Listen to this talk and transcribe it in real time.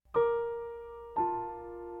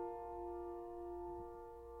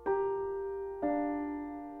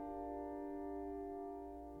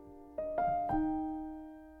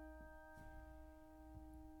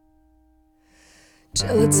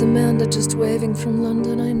Jill, it's Amanda just waving from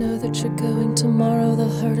London. I know that you're going tomorrow, the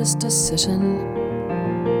hardest decision.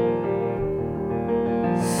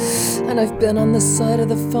 And I've been on the side of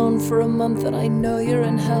the phone for a month, and I know you're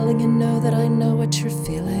in hell, and you know that I know what you're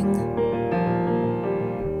feeling.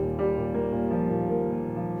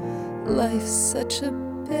 Life's such a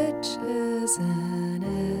bitch, isn't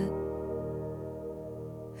it?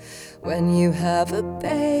 When you have a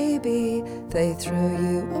baby, they throw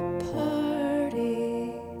you a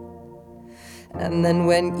party, and then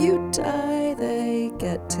when you die, they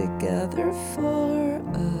get together for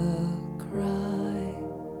a cry.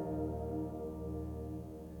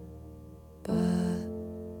 But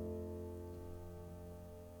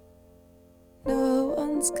no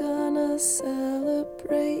one's gonna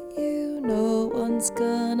celebrate you, no one's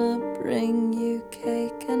gonna bring you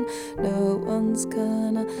cake, and no one's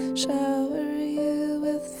gonna shower you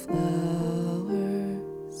with flowers.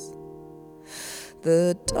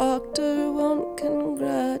 The doctor won't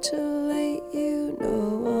congratulate you,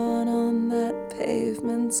 no one on that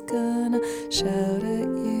pavement's gonna shout at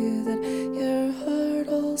you that your heart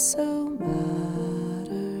also matters.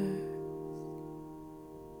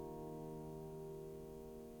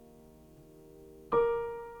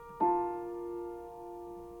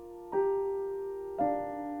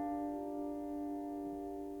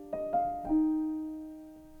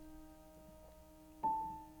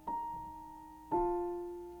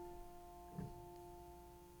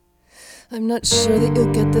 I'm not sure that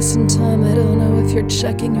you'll get this in time. I don't know if you're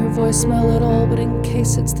checking your voicemail at all, but in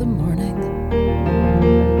case it's the morning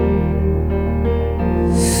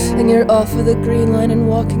and you're off of the Green Line and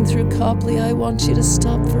walking through Copley, I want you to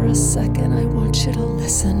stop for a second. I want you to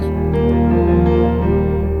listen.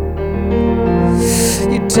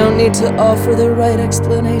 You don't need to offer the right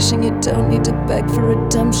explanation. You don't need to beg for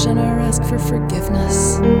redemption or ask for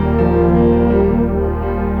forgiveness.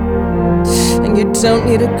 And you don't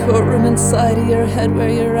need a courtroom inside of your head where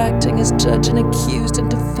you're acting as judge and accused and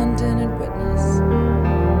defendant and witness.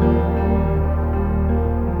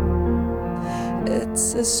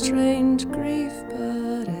 It's a strange grief,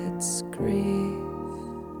 but it's grief.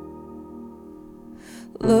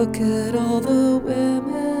 Look at all the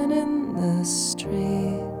women in the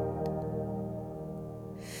street.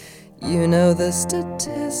 You know the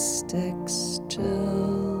statistics,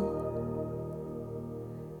 Jill.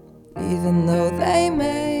 Even though they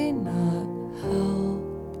may not help.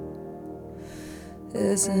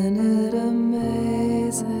 Isn't it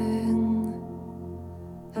amazing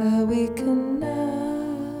how we can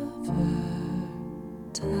never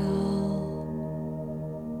tell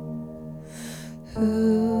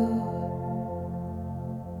who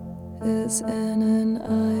is in an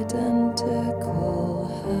identical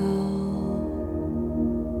hell?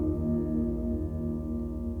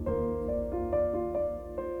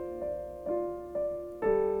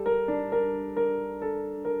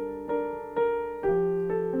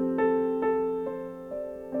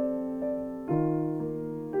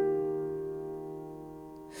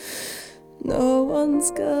 No one's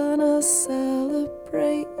gonna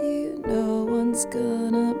celebrate you, no one's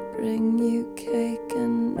gonna bring you cake,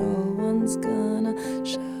 and no one's gonna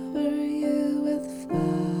shower you with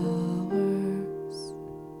flowers.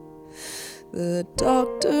 The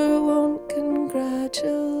doctor won't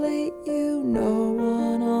congratulate you, no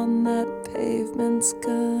one on that pavement's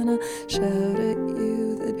gonna shout at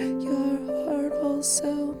you that your heart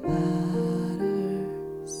also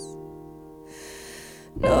matters.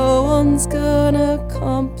 No one's gonna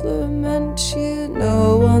compliment you,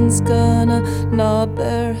 no one's gonna nod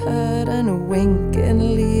their head and wink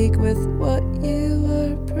in league with what you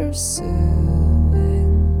are pursuing.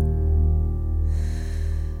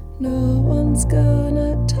 No one's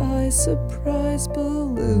gonna tie surprise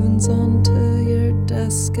balloons onto your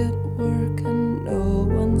desk at work, and no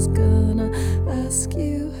one's gonna ask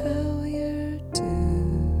you how you're doing.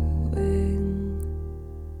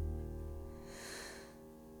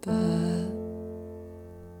 But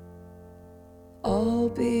I'll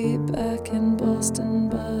be back in Boston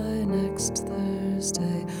by next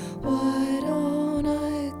Thursday. Why don't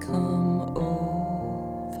I come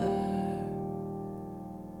over?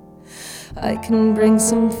 I can bring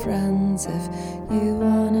some friends if you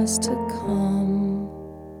want us to come.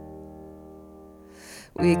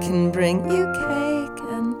 We can bring you cake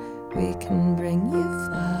and we can bring you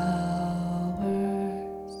flowers.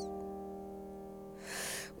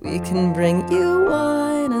 We can bring you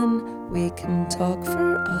wine and we can talk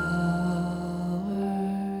for hours.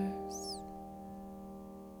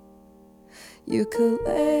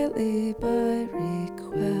 Ukulele by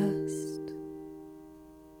request.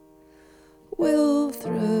 We'll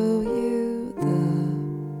throw you the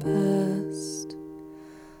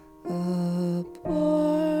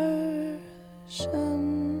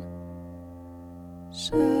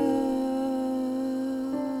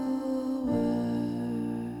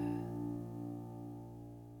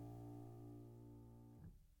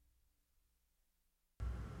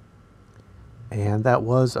And that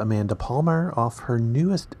was Amanda Palmer off her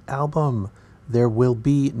newest album, There Will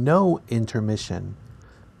Be No Intermission.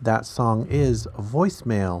 That song is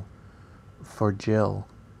Voicemail for Jill.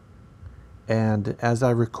 And as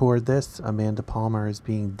I record this, Amanda Palmer is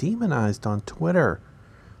being demonized on Twitter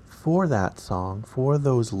for that song, for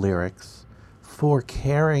those lyrics, for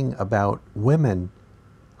caring about women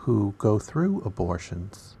who go through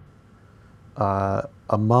abortions.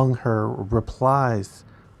 Among her replies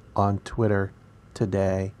on Twitter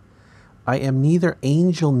today, I am neither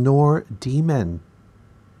angel nor demon.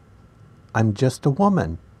 I'm just a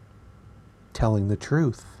woman telling the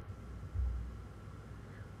truth.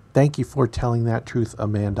 Thank you for telling that truth,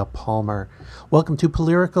 Amanda Palmer. Welcome to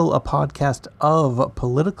Polyrical, a podcast of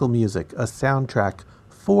political music, a soundtrack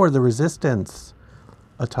for the resistance,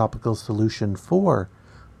 a topical solution for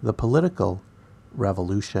the political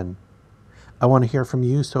revolution. I want to hear from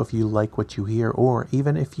you, so if you like what you hear, or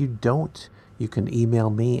even if you don't, you can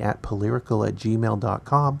email me at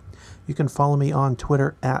polyrical@gmail.com. You can follow me on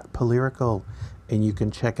Twitter at Polyrical, and you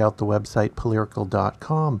can check out the website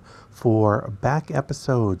polyrical.com for back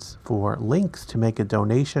episodes, for links to make a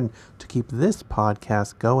donation to keep this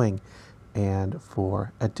podcast going, and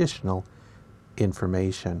for additional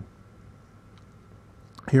information.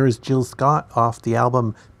 Here is Jill Scott off the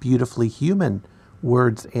album Beautifully Human,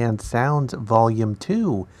 Words and Sounds, Volume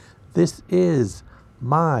 2. This is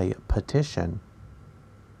My Petition.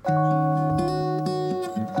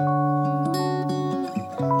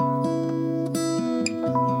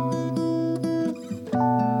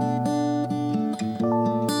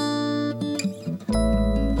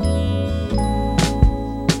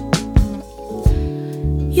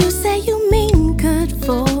 You say you mean good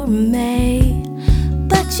for me,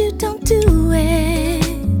 but you don't do it.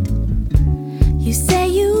 You say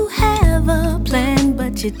you have a plan,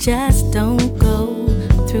 but you just don't go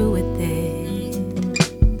through with it.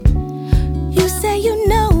 You say you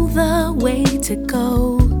know the way to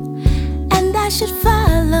go, and I should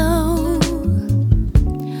follow.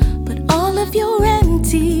 But all of your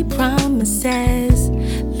empty promises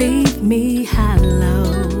leave me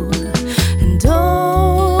hollow. And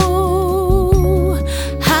oh,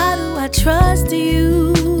 how do I trust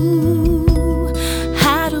you?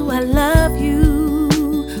 How do I love you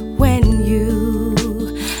when you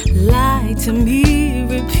lie to me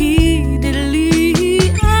repeatedly?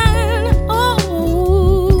 And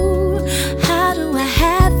oh, how do I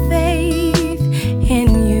have faith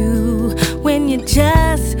in you when you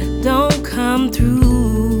just don't come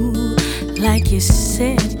through like you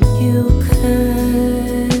said you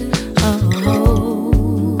could?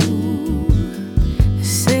 Oh,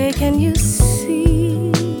 say, can you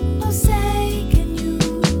see? Oh, say, can you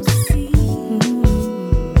see?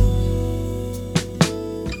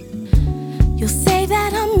 You'll say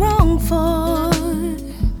that I'm wrong for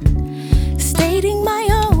stating my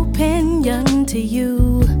opinion to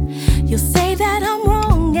you. You'll say that I'm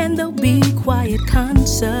wrong and there'll be quiet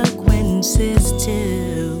consequences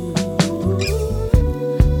too.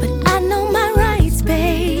 But I know my rights,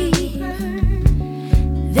 babe.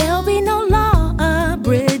 There'll be no law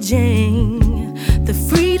abridging the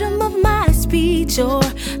freedom of my speech or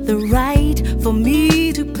the right for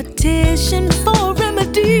me to petition for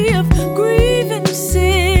remedy of grievances.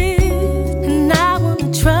 And I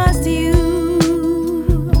wanna trust you,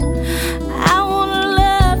 I wanna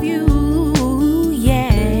love you,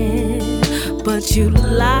 yeah. But you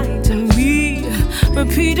lied to me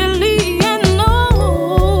repeatedly, and no,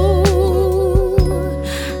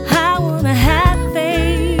 I wanna have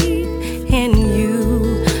faith in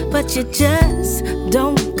you, but you just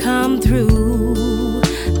don't come through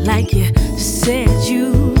like you said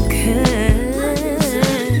you could.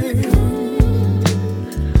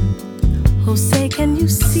 Oh, say, can you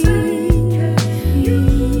see?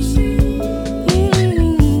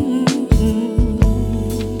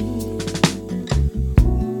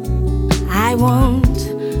 I want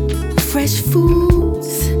fresh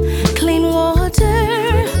foods, clean water,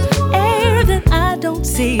 air that I don't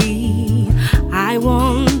see. I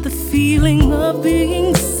want the feeling of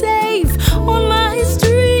being safe on my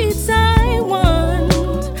streets. I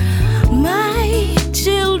want my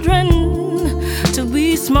children to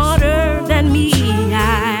be smarter than me.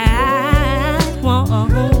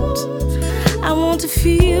 I want to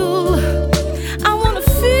feel, I want to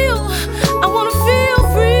feel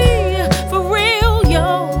free, for real, yo.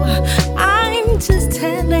 I'm just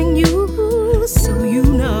telling you so you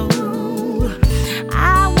know.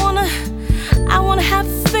 I wanna have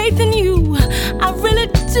faith in you, I really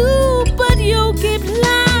do, but you keep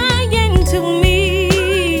lying to me,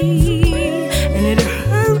 and it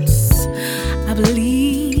hurts. I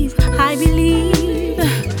believe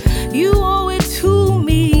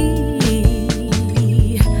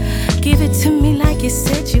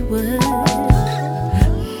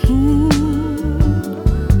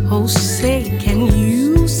say, can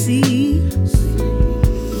you see?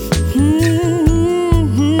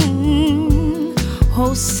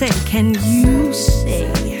 Oh, say, can you say?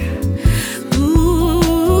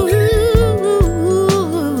 Ooh,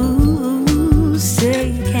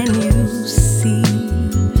 say, can you see?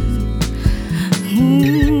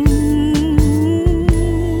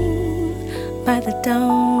 By the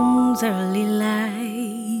dawn's early light.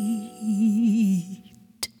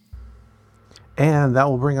 And that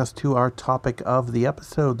will bring us to our topic of the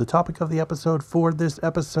episode. The topic of the episode for this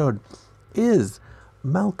episode is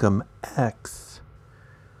Malcolm X.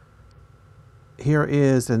 Here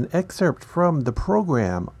is an excerpt from the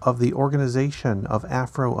program of the Organization of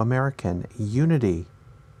Afro-American Unity.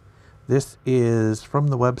 This is from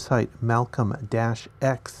the website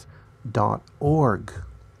malcolm-x.org.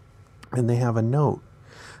 And they have a note.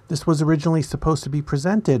 This was originally supposed to be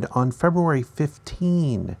presented on February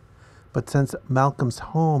 15, but since Malcolm's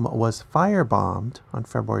home was firebombed on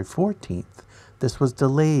February 14th, this was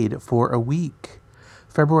delayed for a week.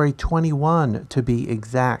 February 21 to be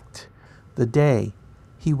exact, the day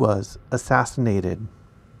he was assassinated.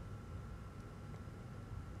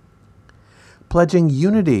 Pledging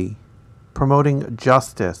unity, promoting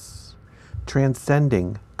justice,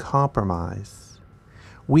 transcending compromise.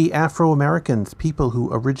 We Afro-Americans, people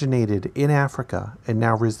who originated in Africa and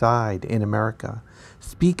now reside in America,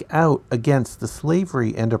 speak out against the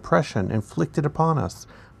slavery and oppression inflicted upon us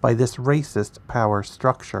by this racist power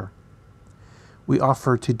structure. We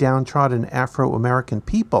offer to downtrodden Afro-American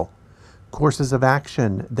people courses of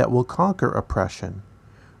action that will conquer oppression,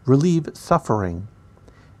 relieve suffering,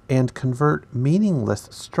 and convert meaningless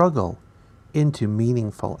struggle into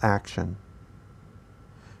meaningful action.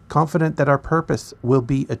 Confident that our purpose will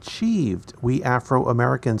be achieved, we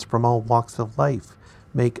Afro-Americans from all walks of life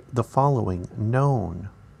make the following known.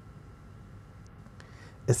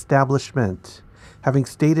 Establishment. Having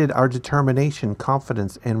stated our determination,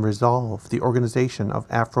 confidence, and resolve, the Organization of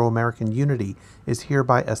Afro-American Unity is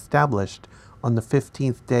hereby established on the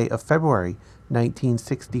 15th day of February,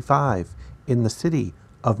 1965, in the city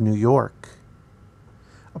of New York.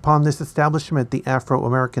 Upon this establishment, the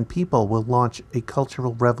Afro-American people will launch a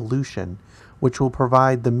cultural revolution, which will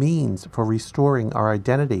provide the means for restoring our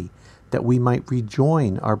identity, that we might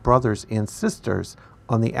rejoin our brothers and sisters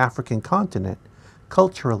on the African continent,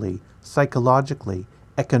 culturally, psychologically,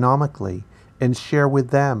 economically, and share with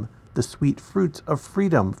them the sweet fruits of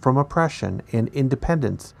freedom from oppression and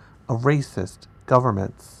independence of racist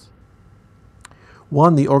governments.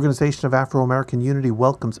 1. The Organization of Afro-American Unity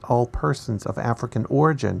welcomes all persons of African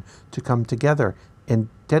origin to come together and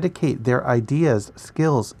dedicate their ideas,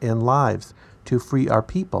 skills, and lives to free our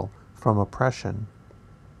people from oppression.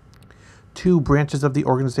 2. Branches of the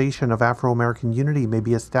Organization of Afro-American Unity may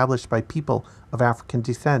be established by people of African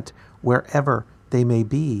descent wherever they may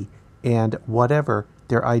be and whatever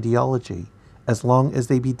their ideology, as long as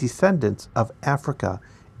they be descendants of Africa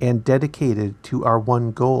and dedicated to our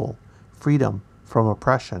one goal, freedom from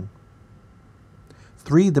oppression.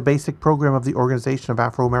 3. The basic program of the Organization of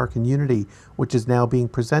Afro-American Unity, which is now being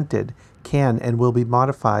presented, can and will be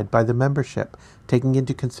modified by the membership, taking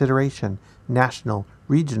into consideration national,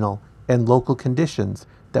 regional, and local conditions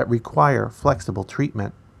that require flexible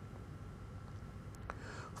treatment.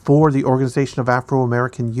 4. The Organization of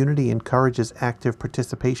Afro-American Unity encourages active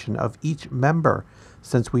participation of each member,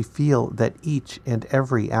 since we feel that each and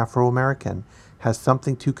every Afro-American has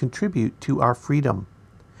something to contribute to our freedom.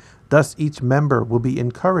 Thus, each member will be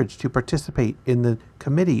encouraged to participate in the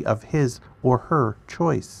committee of his or her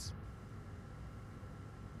choice.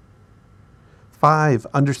 5.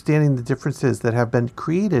 Understanding the differences that have been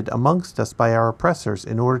created amongst us by our oppressors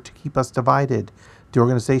in order to keep us divided, the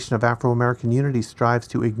Organization of Afro-American Unity strives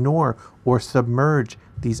to ignore or submerge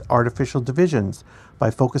these artificial divisions by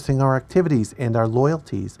focusing our activities and our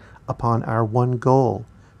loyalties upon our one goal,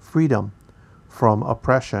 freedom from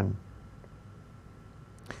oppression.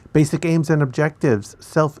 Basic aims and objectives,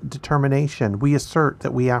 self-determination. We assert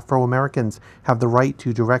that we Afro-Americans have the right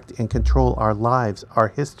to direct and control our lives, our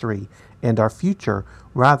history, and our future,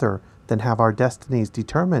 rather than have our destinies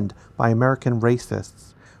determined by American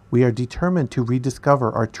racists. We are determined to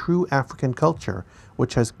rediscover our true African culture,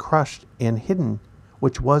 which was crushed and hidden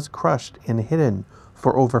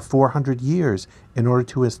for over 400 years in order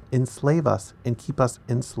to enslave us and keep us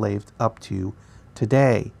enslaved up to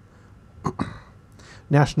today.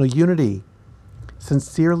 National unity.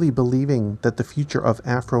 Sincerely believing that the future of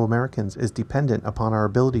Afro-Americans is dependent upon our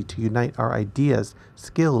ability to unite our ideas,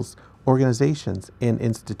 skills, organizations, and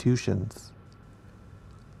institutions.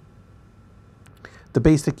 The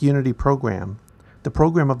Basic Unity Program. The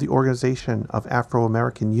program of the Organization of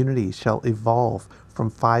Afro-American Unity shall evolve from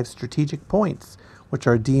 5 strategic points, which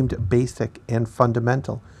are deemed basic and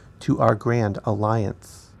fundamental to our grand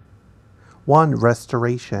alliance. 1.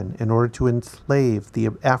 Restoration. In order to enslave the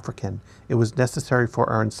African, it was necessary for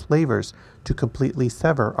our enslavers to completely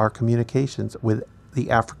sever our communications with the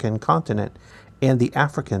African continent and the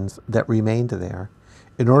Africans that remained there.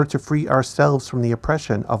 In order to free ourselves from the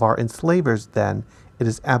oppression of our enslavers, then, it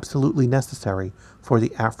is absolutely necessary for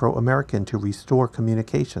the Afro-American to restore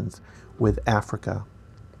communications with Africa.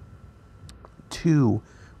 2.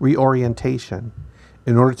 Reorientation.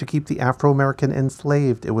 In order to keep the Afro-American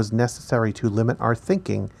enslaved, it was necessary to limit our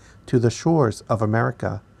thinking to the shores of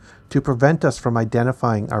America, to prevent us from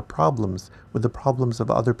identifying our problems with the problems of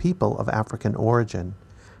other people of African origin.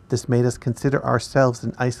 This made us consider ourselves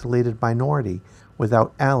an isolated minority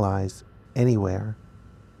without allies anywhere.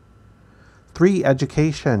 3.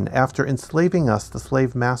 Education. After enslaving us, the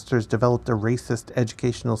slave masters developed a racist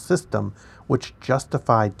educational system which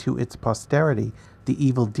justified to its posterity the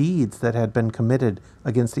evil deeds that had been committed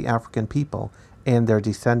against the African people and their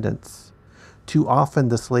descendants. Too often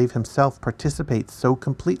the slave himself participates so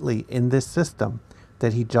completely in this system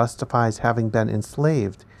that he justifies having been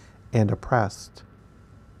enslaved and oppressed.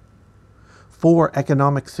 4.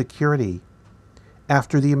 Economic security.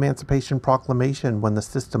 After the Emancipation Proclamation, when the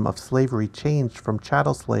system of slavery changed from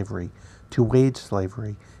chattel slavery to wage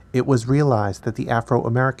slavery, it was realized that the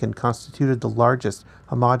Afro-American constituted the largest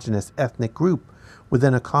homogeneous ethnic group with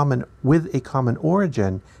a common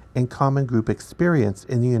origin and common group experience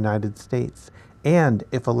in the United States, and,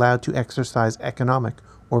 if allowed to exercise economic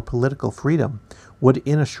or political freedom, would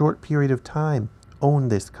in a short period of time own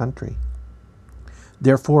this country.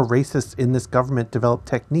 Therefore, racists in this government developed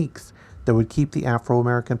techniques that would keep the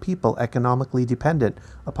Afro-American people economically dependent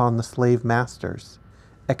upon the slave masters.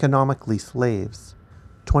 Economically slaves.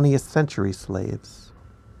 20th century slaves.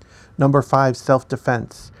 5.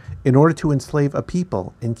 Self-defense. In order to enslave a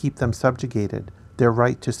people and keep them subjugated, their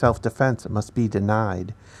right to self-defense must be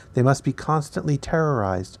denied. They must be constantly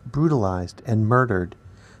terrorized, brutalized, and murdered.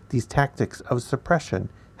 These tactics of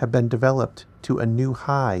suppression have been developed to a new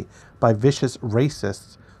high by vicious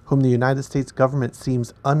racists whom the United States government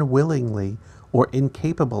seems unwillingly or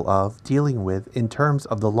incapable of dealing with in terms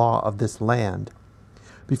of the law of this land.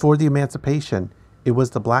 Before the emancipation, it was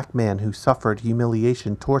the black man who suffered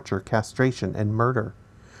humiliation, torture, castration, and murder.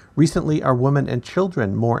 Recently, our women and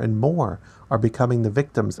children, more and more, are becoming the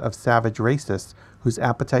victims of savage racists whose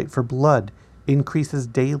appetite for blood increases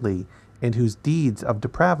daily and whose deeds of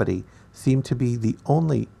depravity seem to be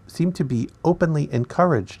openly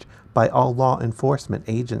encouraged by all law enforcement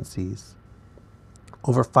agencies.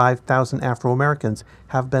 Over 5,000 Afro-Americans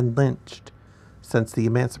have been lynched since the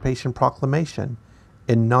Emancipation Proclamation,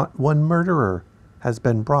 and not one murderer has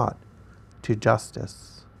been brought to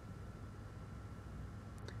justice.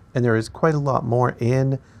 And there is quite a lot more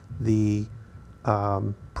in the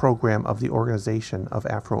program of the Organization of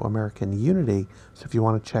Afro-American Unity. So if you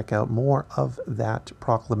want to check out more of that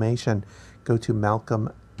proclamation, go to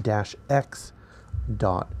malcolm-x.org.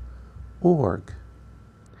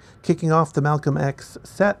 Kicking off the Malcolm X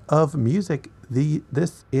set of music, here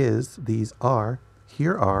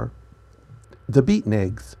are the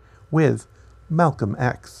Beatniks with Malcolm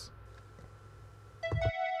X.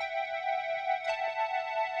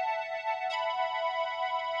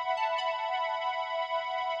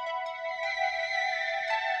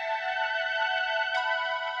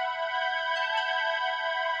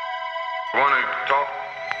 I want to talk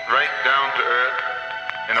right down to earth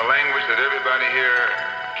in a language that everybody here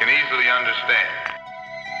can easily understand.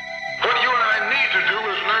 What you and I need to do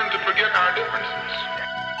is learn to forget our differences.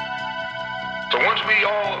 So once we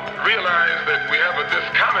all realize that we have this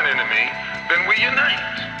common enemy, then we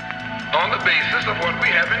unite on the basis of what we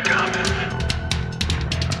have in common.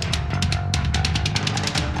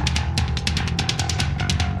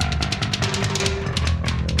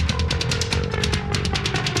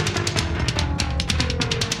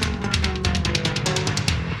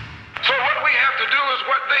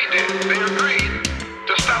 They agreed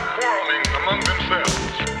to stop quarreling among themselves.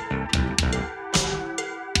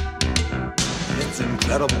 It's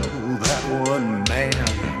incredible that one man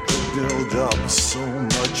could build up so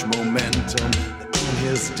much momentum. In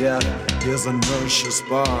his death, his inertia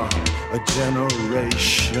spawned a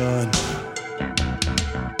generation.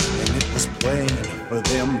 And it was plain for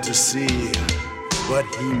them to see what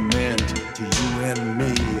he meant to you and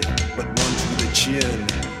me. But one to the chin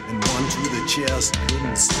and one to the chest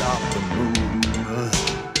couldn't stop the movement.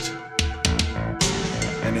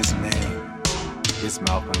 And his name is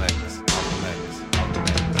Malcolm X. Malcolm X. Malcolm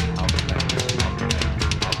X. Malcolm X. Malcolm X.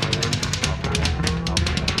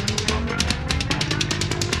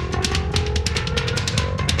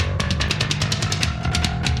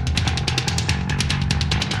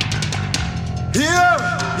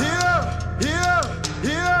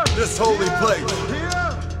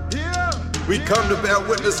 place. We come to bear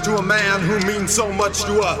witness to a man who means so much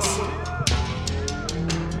to us.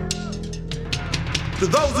 To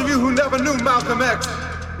those of you who never knew Malcolm X,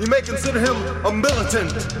 you may consider him a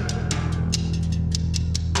militant,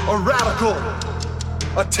 a radical,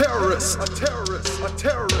 a terrorist, a terrorist, a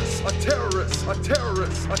terrorist, a terrorist, a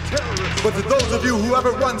terrorist, a terrorist. But to those of you who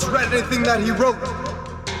ever once read anything that he wrote,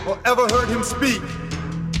 or ever heard him speak,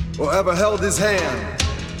 or ever held his hand,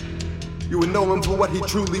 you would know him for what he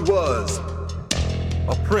truly was,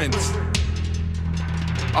 a prince,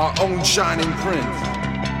 our own shining prince,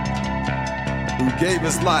 who gave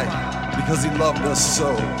his life because he loved us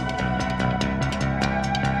so.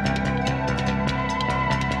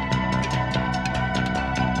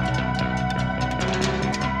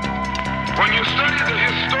 When you study the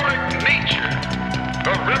historic nature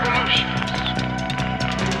of revolutions,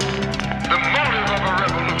 the motive of a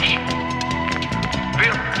revolution, the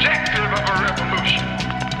objective of a revolution,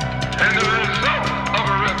 and the result of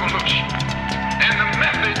a revolution, and the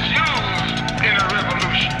methods used in a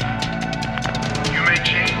revolution, you may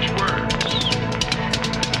change words.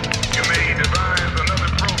 You may devise another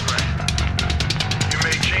program. You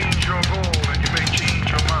may change your goal and you may change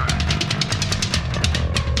your mind.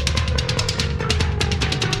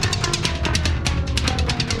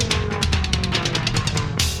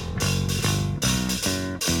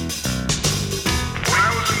 When I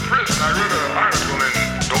was in prison, I read an article, and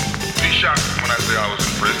don't be shocked when I say I was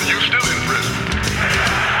in prison. You're still in prison.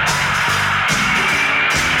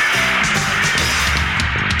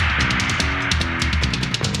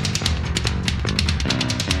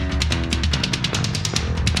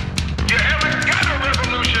 You haven't got a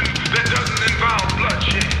revolution that doesn't involve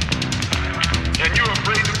bloodshed, and you're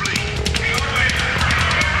afraid to bleed.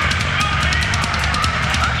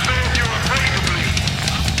 I said you're afraid to bleed.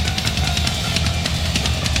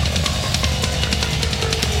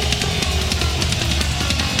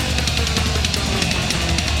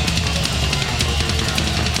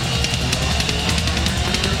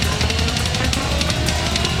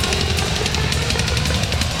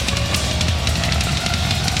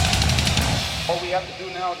 All we have to do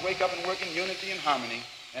now is wake up and work in unity and harmony,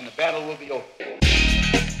 and the battle will be over.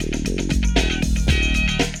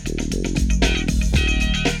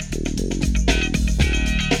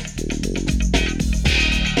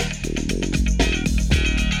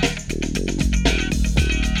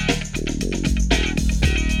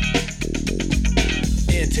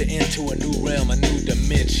 Enter into a new realm, a new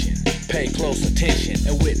dimension. Pay close attention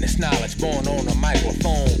and witness knowledge born on a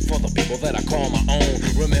microphone for the people that I call my own.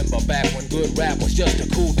 Remember back when good rap was just a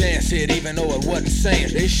cool dance hit, even though it wasn't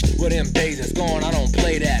saying this. Well, them days is gone, I don't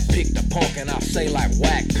play that. Pick the punk and I'll say like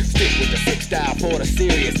whack. Stick with the sick style for the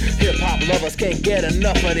serious. Hip-hop lovers can't get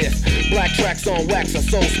enough of this. Black tracks on wax are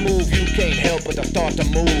so smooth, you can't help but to start to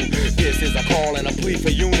move. This is a call and a plea for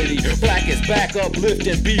unity. Black is back, uplift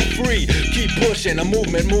and be free. Keep pushing, the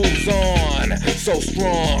movement moves on. So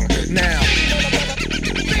strong now.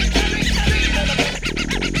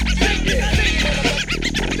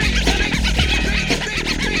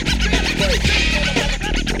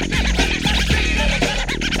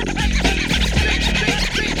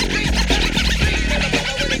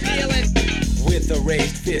 With a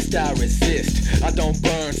raised fist I resist. I don't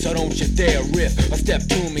burn, so don't you dare riff. A step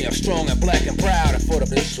to me, I'm strong and black and proud. And for the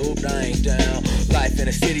bitch, so I ain't down. Life in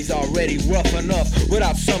the city's already rough enough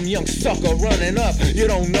without some young sucker running up. You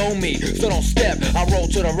don't know me, so don't step. I roll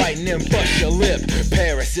to the right and then bust your lip.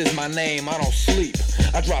 Paris is my name, I don't sleep.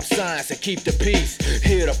 I drop signs and keep the peace.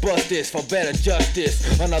 Here to bust this for better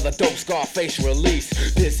justice. Another dope Scarface release.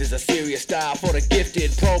 This is a serious style for the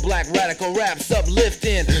gifted. Pro-black radical raps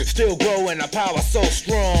uplifting. Still growing, the power so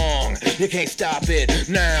strong. You can't stop it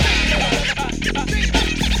now.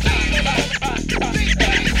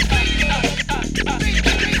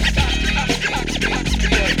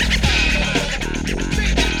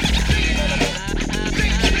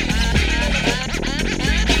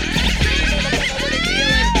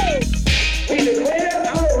 We declare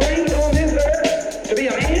our right on this earth to be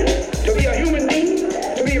a man, to be a human being,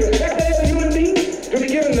 to be respected as a human being, to be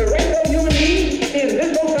given the rights of human beings in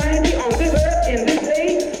this society, on this earth, in this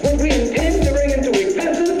day, what we intend to bring into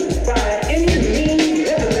existence by any means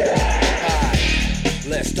necessary. Alright,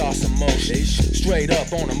 let's start some motion. Straight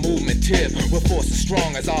up on a movement tip. With force as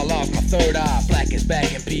strong as I lost my third eye. Black is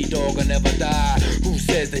back and P-Dog will never die. Who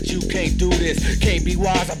says that you can't do this? Can't be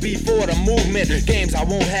wise, I'll be for the movement. Games I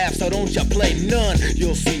won't have, so don't you play none.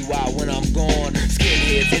 You'll see why when I'm gone.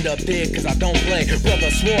 Skinheads end up dead cause I don't play.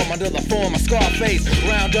 Brother swarm under the form of Scarface.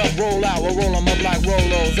 Round up, roll out, we'll roll 'em up like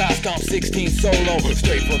Rolos. I stomp 16 solo,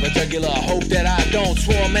 straight for the jugular. Hope that I don't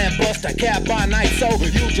swarm and bust a cap by night. So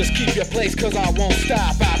you just keep your place cause I won't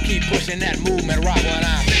stop. I'll keep pushing that movement right when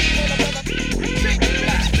I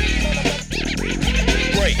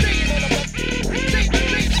break.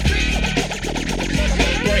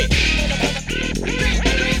 Break.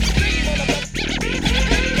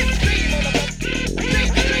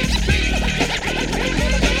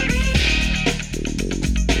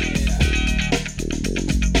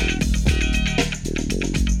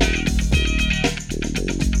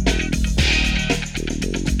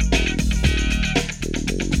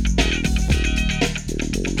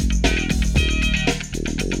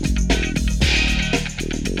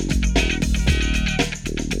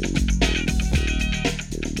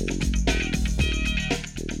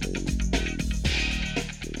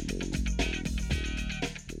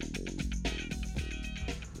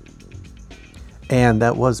 And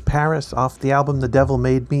that was Paris off the album The Devil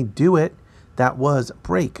Made Me Do It. That was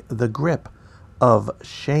Break the Grip of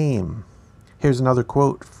Shame. Here's another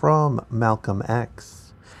quote from Malcolm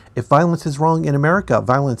X. If violence is wrong in America,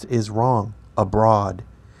 violence is wrong abroad.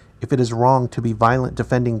 If it is wrong to be violent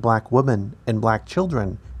defending black women and black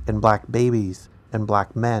children and black babies and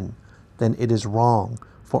black men, then it is wrong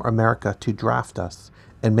for America to draft us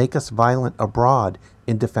and make us violent abroad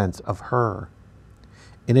in defense of her.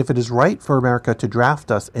 And if it is right for America to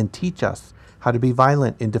draft us and teach us how to be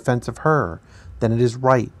violent in defense of her, then it is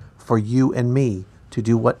right for you and me to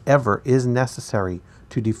do whatever is necessary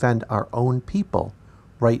to defend our own people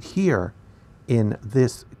right here in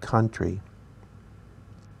this country.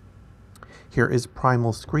 Here is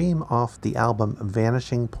Primal Scream off the album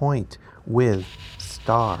Vanishing Point with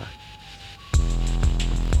Star.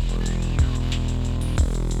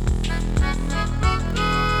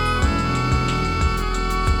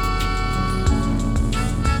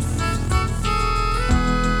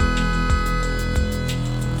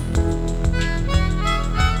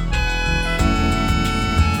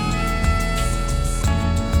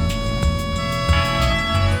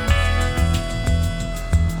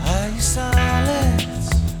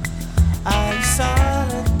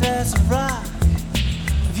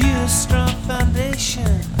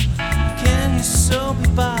 Can you so be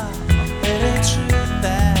by? It ain't true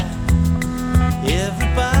that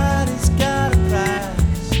everybody's got a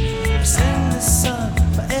prize. We sing this song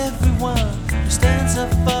for everyone who stands up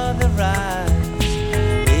for the rise.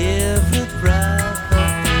 Every brother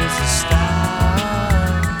is a star.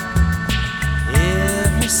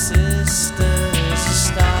 Every sister is a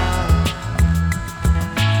star.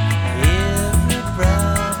 Every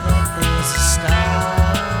brother is a star.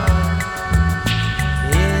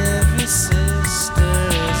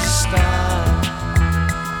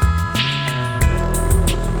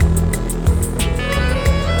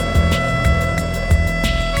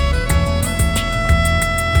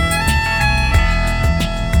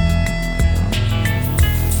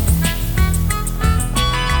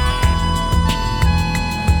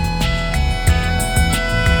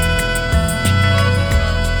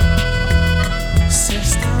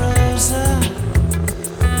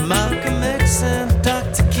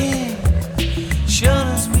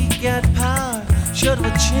 Showed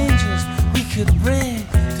what changes we could bring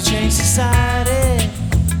to change society.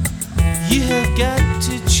 You have got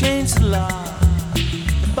to change the law.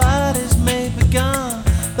 The bodies may be gone,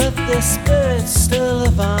 but their spirits still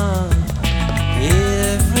live on.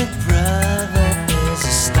 Every brother is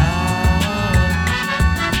a star.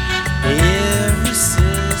 Every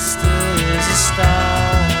sister is a star.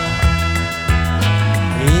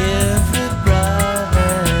 Every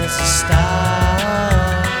brother is a star.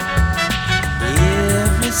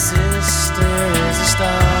 Sister is a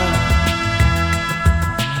star.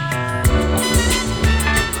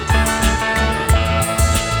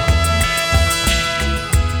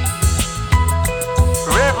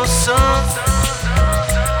 Rebel song.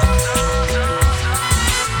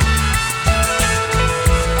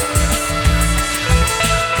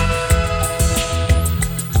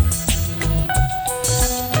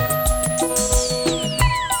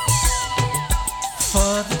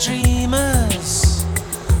 For the dreamers,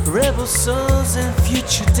 rebel souls in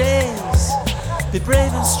future days. Be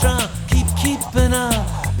brave and strong, keep keeping up.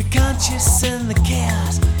 Be conscious in the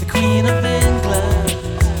chaos, the Queen of England.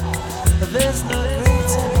 There's no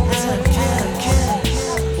greater as a killer.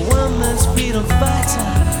 One man's freedom fighter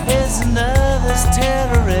is another's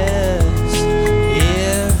terrorist.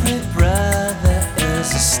 Every brother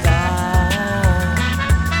is a star.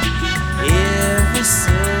 Every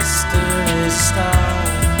sister is a star.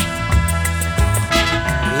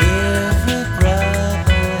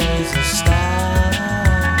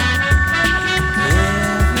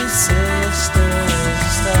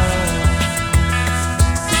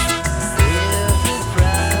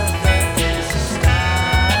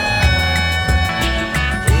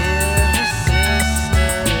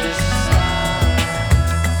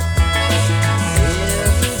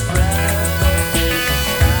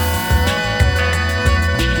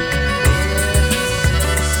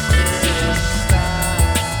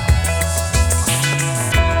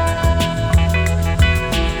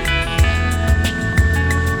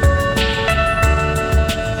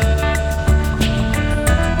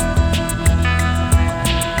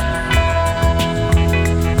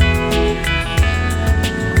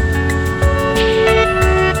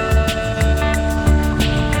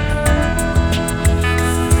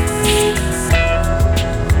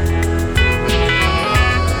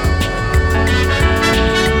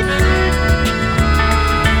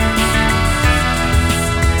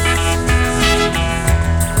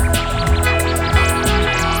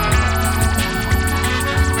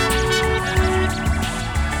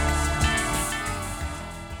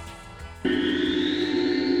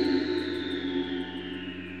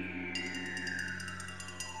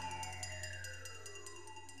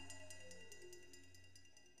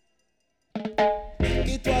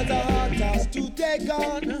 they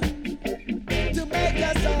gone to make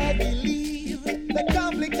us all believe that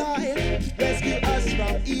conflict oil rescue us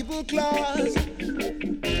from evil claws.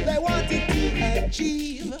 They wanted to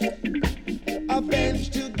achieve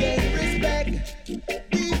avenge to gain respect,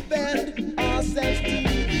 defend ourselves to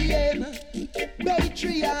the end.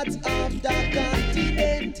 Patriots of the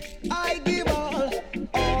continent, I give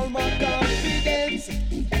all my confidence.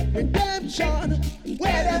 Redemption,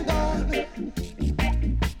 where them gone?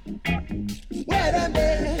 Where them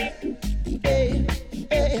there? Hey,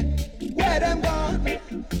 hey, where them gone?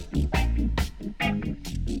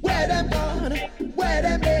 Where them gone? Where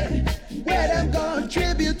them there? Where them gone?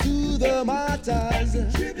 Tribute to the martyrs.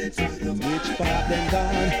 Which part them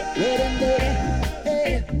gone? Where them there?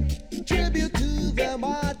 Hey, tribute to the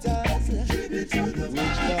martyrs. Which part them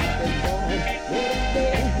gone? Where them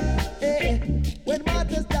there? Hey, when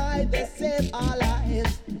martyrs died, they saved our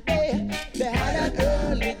lives. Hey, they had an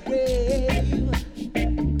early grave.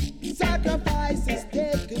 Sacrifices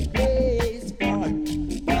taking place for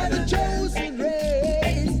the chosen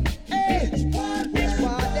race. Hey, which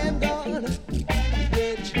part them gone?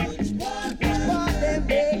 Which part them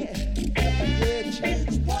there? Which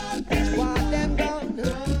part them gone?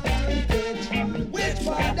 Which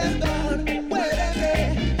part them gone? Where them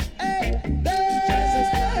there? Hey,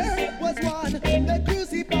 there was one they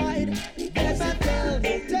crucified. Them and tell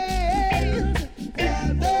the tale.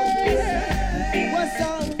 There was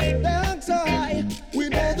some they hung so high. We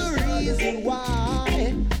know the reason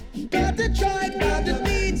why. Got to try, got to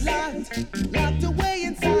need locked away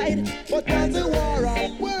inside. But there's a war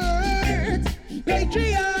of words.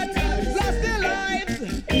 Patriots lost their lives,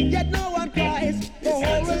 yet no one cries. The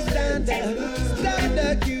whole world stand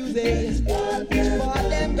accusing. Which part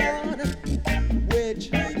them gone? Which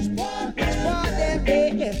part them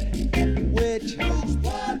there? Which part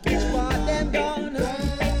them gone?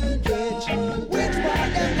 Which part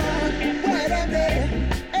them gone? Where them there?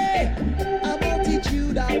 Hey, a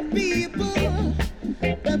multitude of people,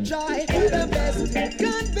 them try their best to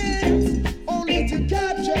convince, only to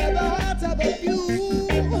capture the hearts of a few.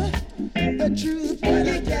 The truth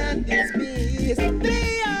they can't dismiss.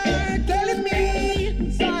 They are telling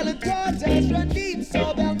me silent protest run deep,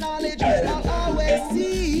 so their knowledge I'll always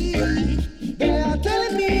see. They are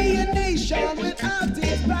telling me a nation without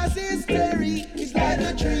its past history is like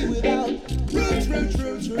a tree without roots.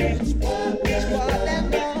 Which part them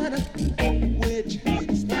gone? Which part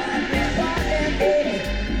them there?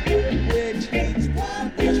 Which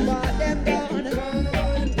part them gone?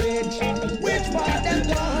 Which part them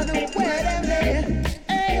gone? Where them there?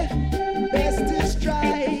 Hey, best to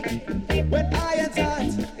strike when iron's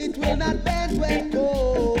hot. It will not bend when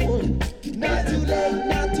cold. Not too late,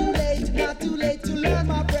 not too late, not too late to learn,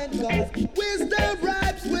 my friend. 'Cause wisdom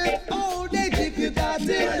ripes with old age if you got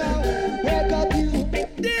it now. Wake up, you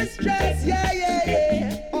distress, yeah.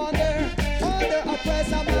 Under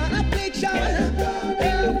oppressor man affliction.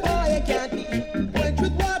 Therefore you can't be quenched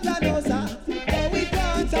with water, no sir. For we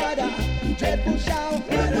can't harder. Dreadful shout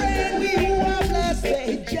when we who are blessed,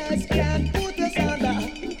 they just can't put us under.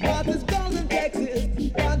 Mother's golden Texas,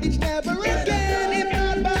 bondage never again. If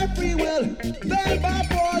not by free will, then by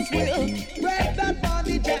force will. Break that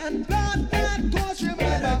bondage and plant that course.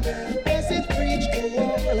 Remember, message preached to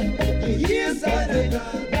all. You hear something,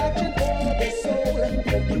 doctrine for the soul.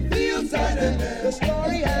 You feel something, the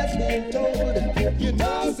story has been told. You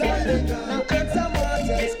know something, now answer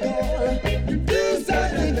martyr's call. You do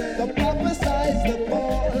something, the prophesize the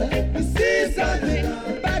fall. You see something,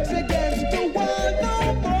 backs against the wall, no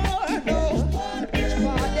more, no. Which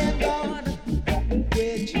part them gone?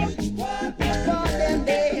 Which part them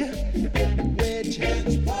there? Which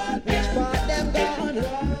part them gone?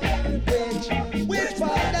 Which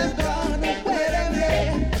part them gone? Where them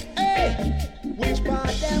there? Hey, which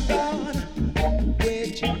part them gone?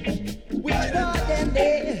 Which part them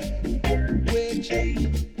there?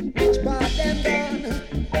 Which part them gone?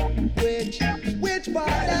 Which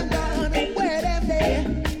part them gone? Where them there?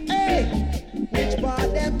 Hey, which part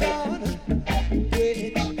them gone?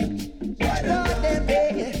 Which part them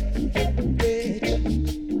there?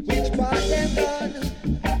 Which part them gone?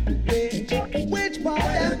 Which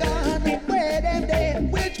part them gone? Where them there?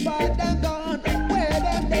 Which part them gone? Where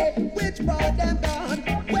them there? Which part them gone?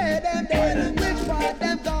 Where them there? Which part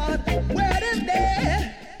them gone? Where them there?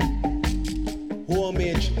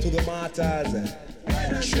 Homage to the martyrs.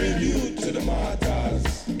 Tribute to the martyrs.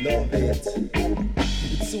 Love it.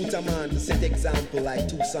 It suits a man to set example like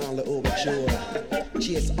Toussaint L'Ouverture.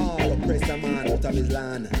 Chase all oppressor man out of his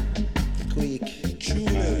land. Quick.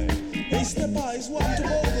 Truly. Hey, Stepper, it's one to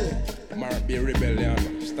Bogle. Might be a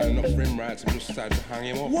rebellion. Standing up for him rights and just start to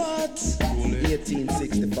hang him up. What?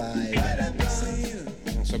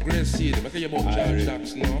 1865. So great see them. I tell you about George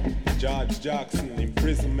Jackson, no? George Jackson,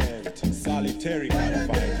 imprisonment, solitary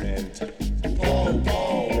confinement. Pow,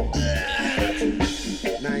 pow.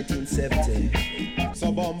 1970.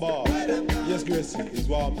 So Bomba, yes Gracie, is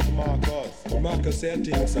what Marcus. Marcus said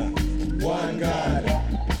things, sir. One God,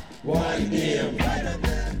 one aim,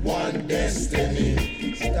 one destiny.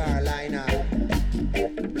 Starliner,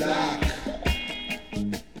 Black.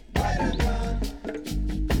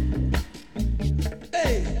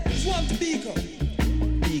 Hey, it's one to Pico.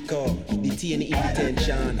 Pico, detained in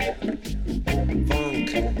detention. Funk,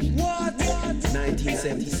 What?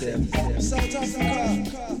 1977. South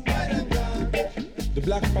Africa. The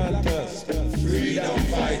Black Panthers. Freedom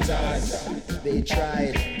fighters. They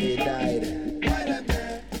tried, they died.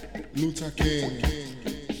 Luther King.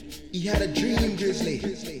 He had a dream, Grizzly.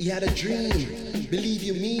 He had a dream. Believe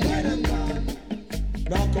you me.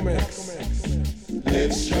 Malcolm X.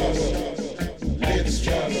 Live struggle. Live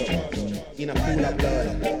struggle. In a pool of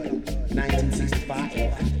blood.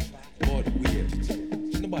 1965. But weird.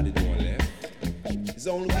 Nobody doing left. It's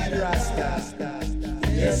only we Rasta.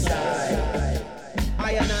 Yes, I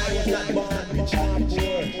and I was not born rich or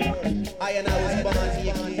poor. I and I was born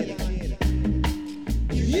naked.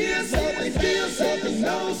 You hear something, feel something,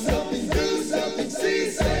 know something, do something, see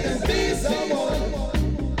something, be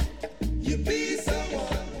someone. You be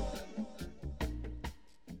someone.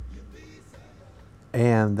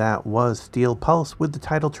 And that was Steel Pulse with the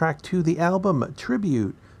title track to the album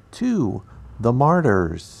Tribute to the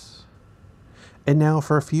Martyrs. And now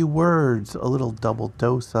for a few words, a little double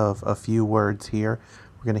dose of a few words here.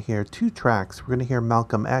 We're going to hear two tracks. We're going to hear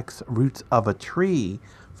Malcolm X, Roots of a Tree,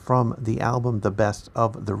 from the album The Best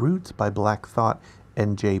of the Roots by Black Thought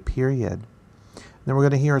and J. Period. Then we're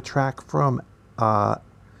going to hear a track from the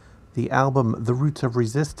album The Roots of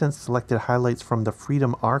Resistance, selected highlights from the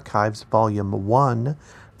Freedom Archives, Volume 1.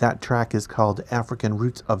 That track is called African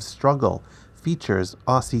Roots of Struggle. Features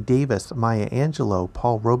Ossie Davis, Maya Angelou,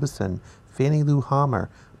 Paul Robeson, Fannie Lou Hamer,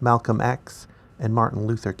 Malcolm X, and Martin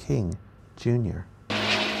Luther King, Jr.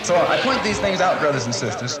 So I point these things out, brothers and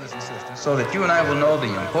sisters, so that you and I will know the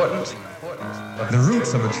importance of the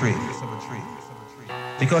roots of a tree.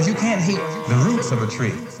 Because you can't heat the roots of a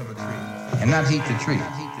tree and not heat the tree.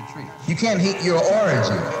 You can't heat your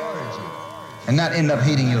origin and not end up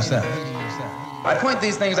heating yourself. I point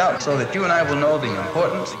these things out so that you and I will know the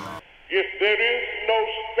importance. If there is no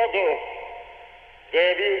struggle,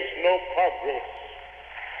 there is no progress.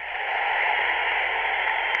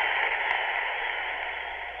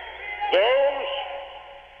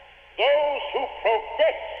 Those who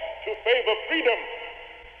profess to favor freedom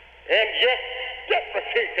and yet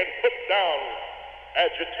deprecate and put down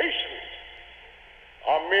agitation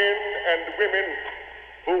are men and women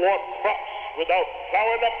who want crops without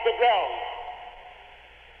plowing up the ground.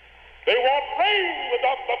 They want rain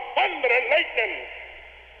without the thunder and lightning.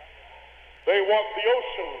 They want the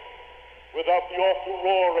ocean without the awful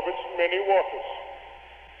roar of its many waters.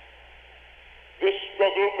 This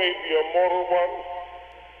struggle may be a moral one,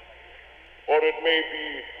 or it may be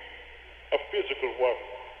a physical one.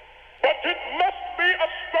 But it must be a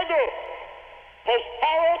struggle, because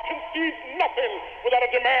power concedes nothing without a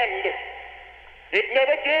demand. It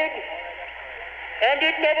never did, and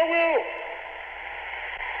it never will.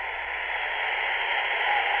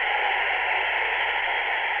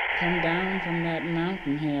 Come down from that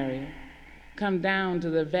mountain, Harriet. Come down to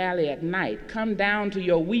the valley at night. Come down to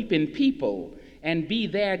your weeping people and be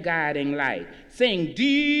their guiding light. Sing,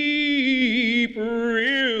 deep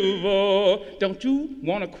river. Don't you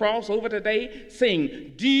want to cross over today?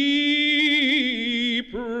 Sing,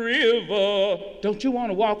 deep river. Don't you want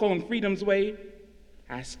to walk on freedom's way?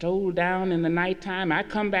 I stole down in the nighttime. I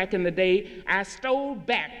come back in the day. I stole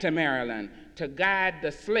back to Maryland to guide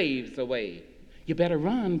the slaves away. You better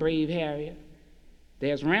run, brave Harriet.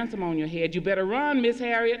 There's ransom on your head. You better run, Miss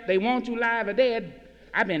Harriet. They want you live or dead.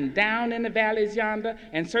 I've been down in the valleys yonder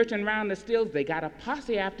and searching round the stills. They got a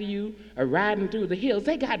posse after you, riding through the hills.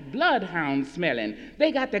 They got bloodhounds smelling.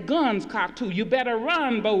 They got their guns cocked too. You better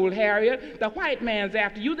run, bold Harriet. The white man's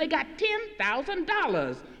after you. They got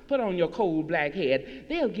 $10,000 put on your cold black head.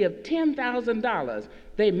 They'll give $10,000.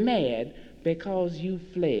 They mad because you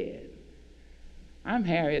fled. I'm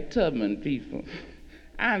Harriet Tubman, people.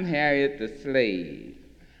 I'm Harriet the slave.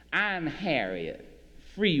 I'm Harriet,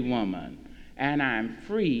 free woman, and I'm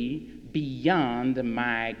free beyond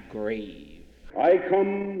my grave. I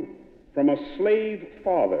come from a slave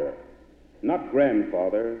father, not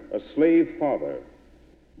grandfather, a slave father,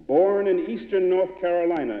 born in eastern North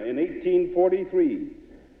Carolina in 1843,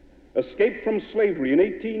 escaped from slavery in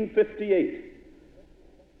 1858,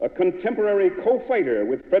 a contemporary co-fighter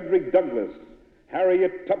with Frederick Douglass,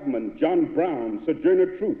 Harriet Tubman, John Brown,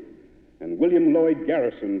 Sojourner Truth, and William Lloyd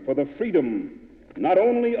Garrison for the freedom not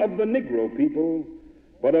only of the Negro people,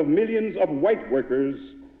 but of millions of white workers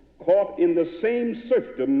caught in the same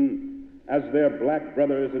serfdom as their black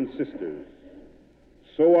brothers and sisters.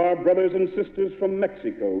 So our brothers and sisters from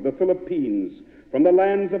Mexico, the Philippines, from the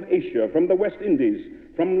lands of Asia, from the West Indies,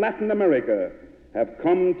 from Latin America, have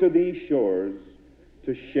come to these shores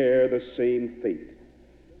to share the same fate.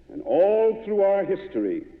 And all through our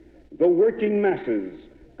history, the working masses,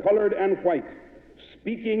 colored and white,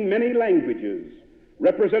 speaking many languages,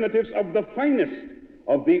 representatives of the finest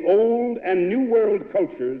of the old and new world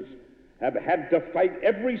cultures, have had to fight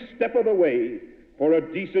every step of the way for a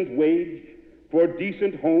decent wage, for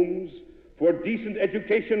decent homes, for decent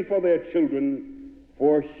education for their children,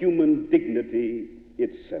 for human dignity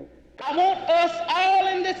itself. I want us all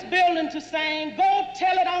in this building to sing, "Go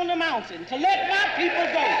Tell It on the Mountain," to let my people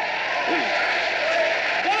go.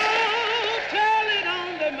 Go tell it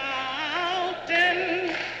on the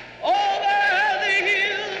mountain, over the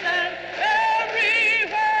hills and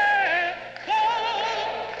everywhere. Go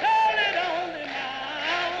tell it on the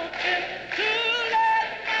mountain, to let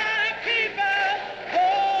my people go.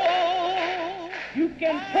 You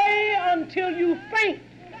can pray until you faint,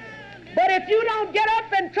 but if you don't get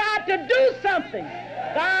up and try to do something,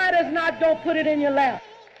 God is not going to put it in your lap.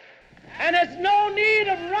 And there's no need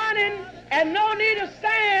of running and no need of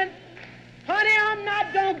saying, "Honey, I'm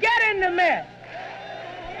not going to get in the mess."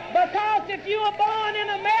 Because if you were born in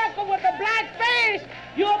America with a black face,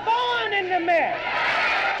 you were born in the mess.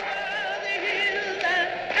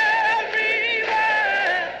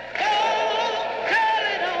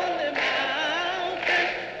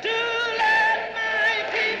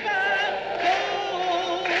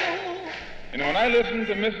 When I listen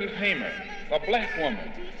to Mrs. Hamer, a black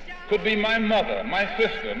woman, could be my mother, my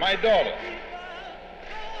sister, my daughter,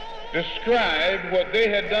 describe what they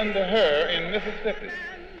had done to her in Mississippi,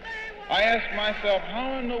 I ask myself,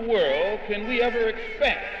 how in the world can we ever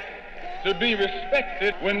expect to be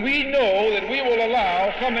respected when we know that we will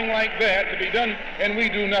allow something like that to be done and we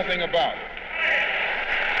do nothing about it?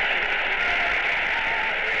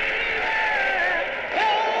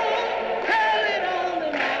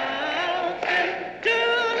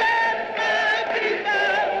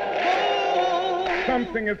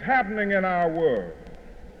 Something is happening in our world.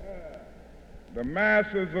 The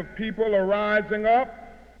masses of people are rising up,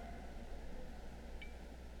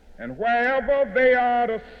 and wherever they are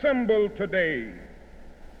assembled today,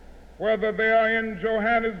 whether they are in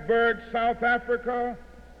Johannesburg, South Africa,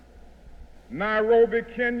 Nairobi,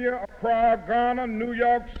 Kenya, Accra, Ghana, New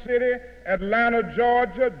York City, Atlanta,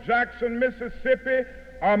 Georgia, Jackson, Mississippi,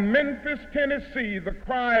 or Memphis, Tennessee, the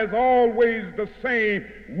cry is always the same: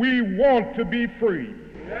 we want to be free.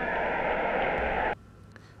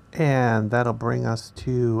 And that'll bring us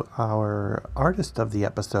to our artist of the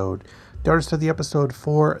episode. The artist of the episode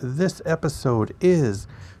for this episode is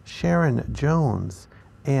Sharon Jones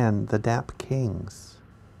and the Dap Kings.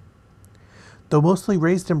 Though mostly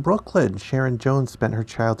raised in Brooklyn, Sharon Jones spent her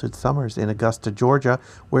childhood summers in Augusta, Georgia,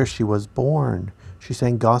 where she was born. She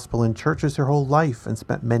sang gospel in churches her whole life and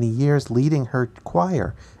spent many years leading her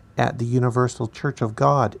choir at the Universal Church of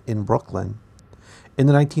God in Brooklyn. In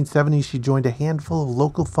the 1970s, she joined a handful of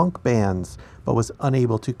local funk bands, but was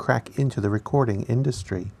unable to crack into the recording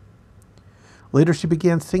industry. Later, she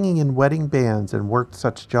began singing in wedding bands and worked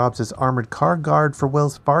such jobs as armored car guard for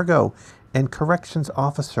Wells Fargo and corrections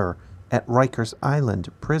officer at Rikers Island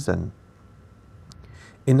Prison.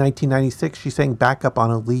 In 1996, she sang backup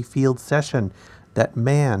on a Lee Field session that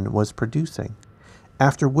Mann was producing,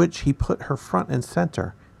 after which he put her front and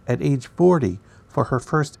center at age 40 for her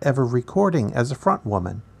first ever recording as a front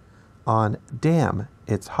woman on Damn,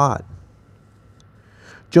 It's Hot.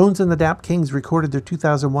 Jones and the Dap Kings recorded their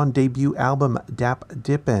 2001 debut album Dap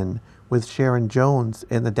Dippin' with Sharon Jones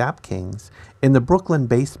and the Dap Kings in the Brooklyn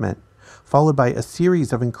basement, followed by a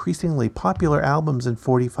series of increasingly popular albums and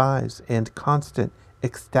 45s and constant,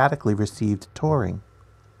 ecstatically received touring.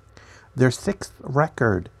 Their sixth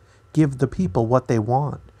record, Give the People What They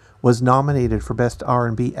Want, was nominated for Best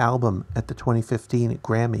R&B Album at the 2015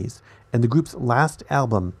 Grammys, and the group's last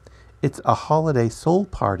album, It's a Holiday Soul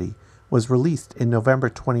Party, was released in November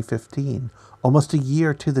 2015, almost a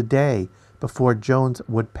year to the day before Jones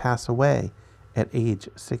would pass away at age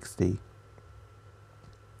 60.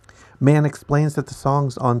 Mann explains that the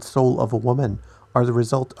songs on Soul of a Woman are the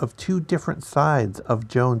result of two different sides of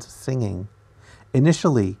Jones' singing.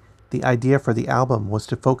 Initially, the idea for the album was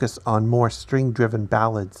to focus on more string-driven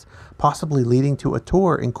ballads, possibly leading to a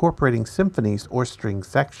tour incorporating symphonies or string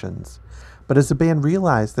sections. But as the band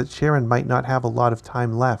realized that Sharon might not have a lot of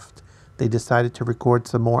time left, they decided to record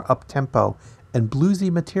some more up-tempo and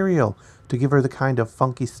bluesy material to give her the kind of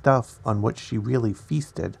funky stuff on which she really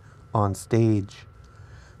feasted on stage.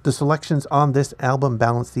 The selections on this album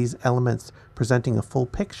balance these elements, presenting a full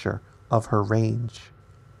picture of her range.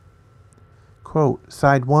 Quote,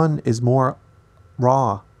 side 1 is more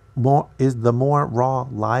raw, the more raw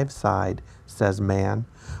live side, says Mann,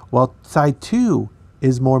 while side 2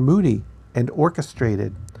 is more moody and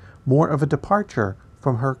orchestrated, more of a departure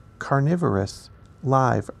from her carnivorous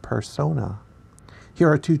live persona. Here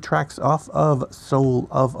are 2 tracks off of Soul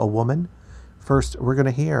of a Woman. First, we're going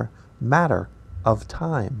to hear Matter of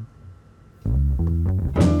Time.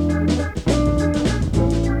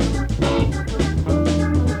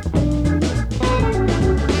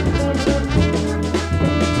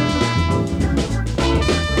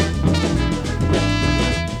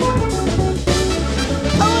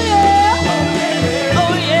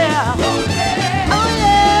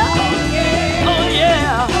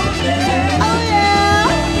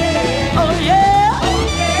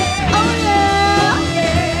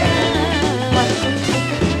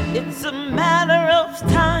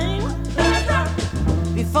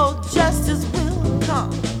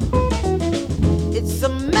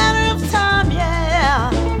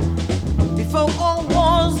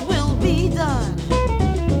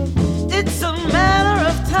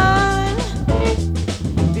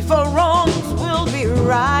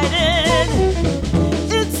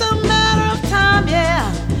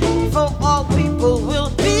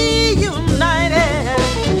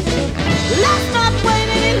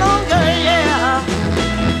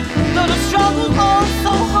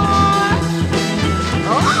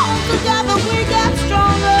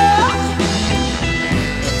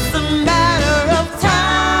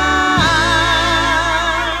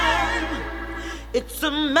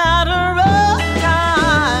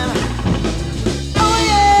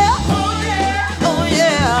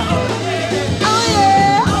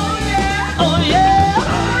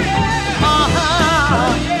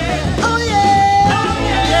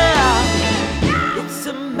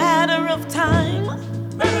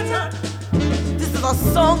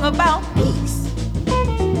 Song about peace.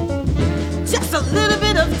 Just a little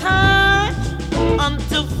bit of time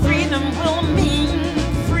until freedom will mean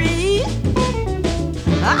free.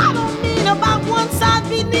 I don't mean about one side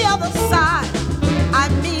beating the other side. I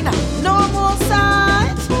mean no more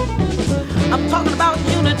sides. I'm talking about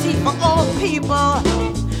unity for all people.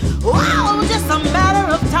 Wow, just a matter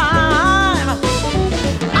of time.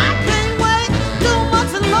 I can't wait too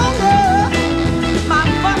much longer. My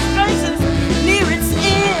frustrations near its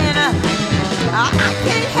end. I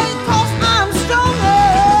can't hate 'cause I'm stronger.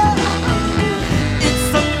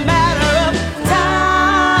 It's a matter of time.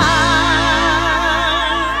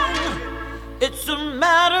 It's a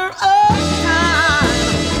matter of time.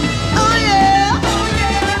 Oh yeah. Oh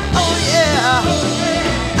yeah. Oh yeah.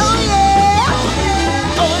 Oh yeah.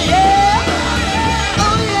 Oh yeah. Oh yeah.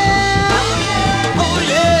 Oh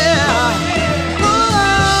yeah.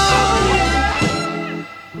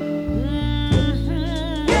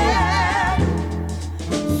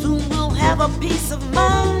 A peace of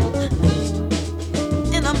mind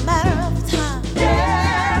in a matter of time.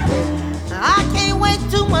 I can't wait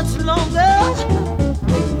too much longer.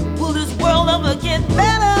 Will this world ever get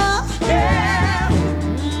better?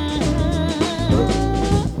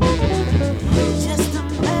 Just a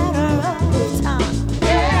matter of time.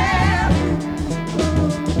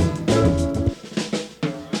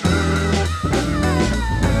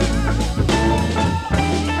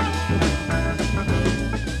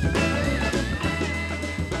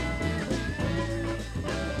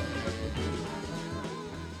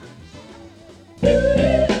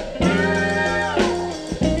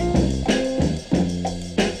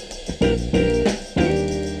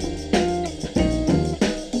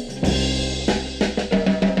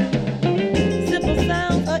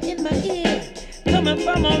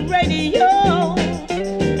 From a radio,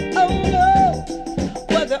 oh no,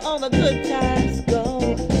 whether all the good times go.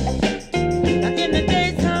 Now in the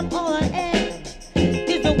daytime, all I am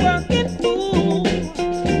is a working fool,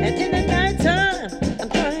 and in the nighttime, I'm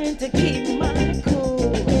trying to keep my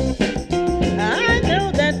cool. I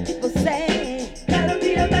know that people say gotta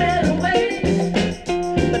be a better way,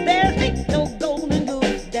 but there ain't no golden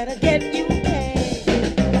goose that'll get you paid.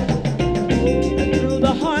 Through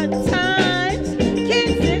the hard times.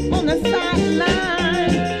 On the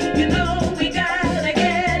sideline, you know we gotta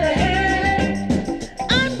get ahead.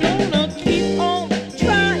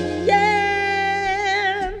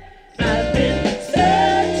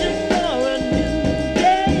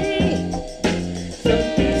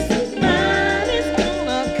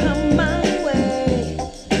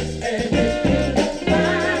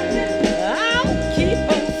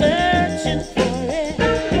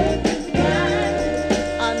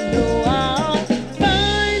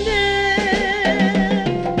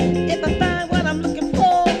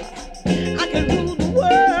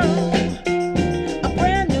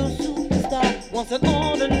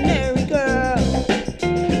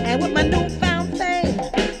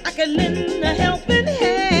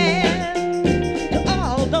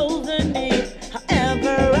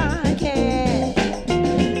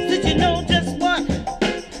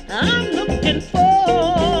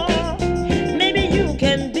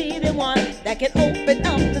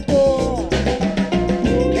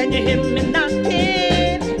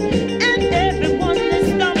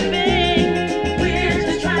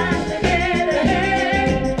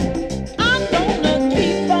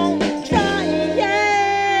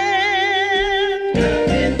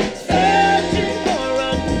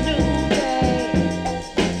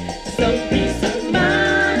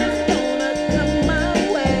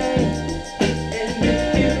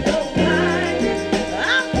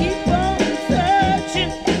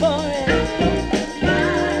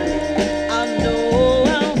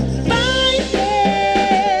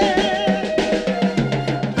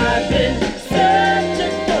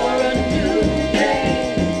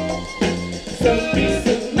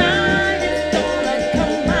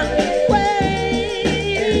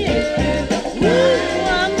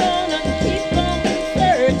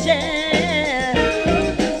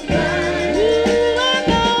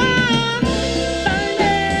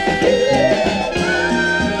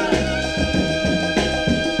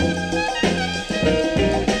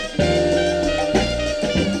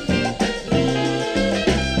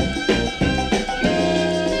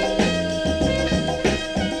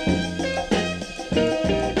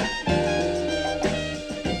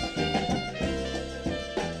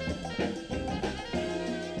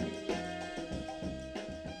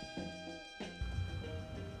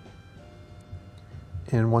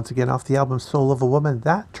 And once again, off the album Soul of a Woman,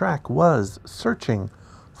 that track was Searching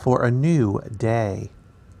for a New Day.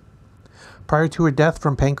 Prior to her death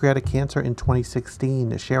from pancreatic cancer in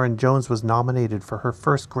 2016, Sharon Jones was nominated for her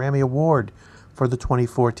first Grammy Award for the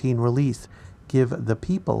 2014 release, Give the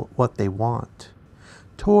People What They Want.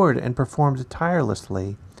 Toured and performed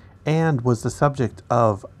tirelessly, and was the subject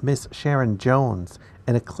of Miss Sharon Jones,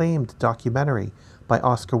 an acclaimed documentary by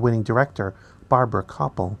Oscar-winning director Barbara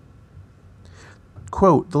Koppel.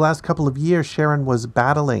 Quote, "The last couple of years Sharon was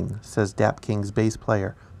battling," says Dap King's bass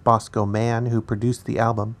player Bosco Mann, who produced the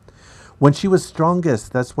album. "When she was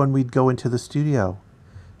strongest, that's when we'd go into the studio.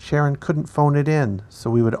 Sharon couldn't phone it in, so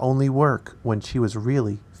we would only work when she was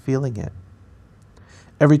really feeling it.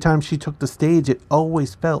 Every time she took the stage, it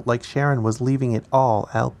always felt like Sharon was leaving it all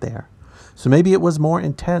out there. So maybe it was more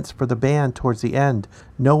intense for the band towards the end,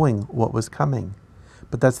 knowing what was coming.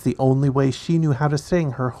 But that's the only way she knew how to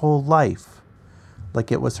sing her whole life,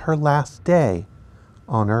 like it was her last day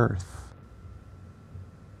on Earth."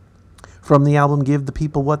 From the album Give the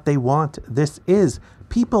People What They Want, this is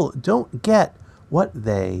People Don't Get What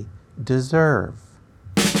They Deserve.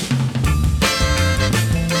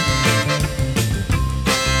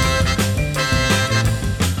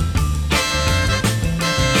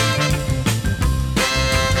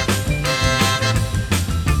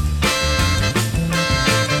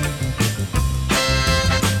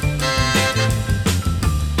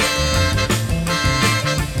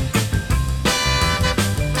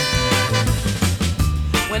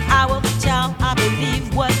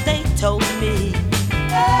 Told me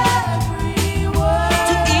every word.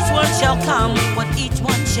 To each one shall come what each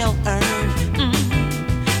one shall earn.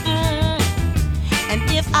 And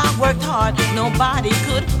if I worked hard, nobody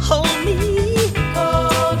could hold me.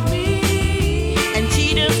 And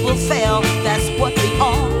cheaters will fail, that's what we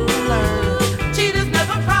all learn. Cheaters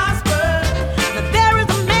never prosper. Now there is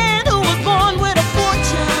a man who was born with a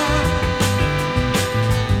fortune.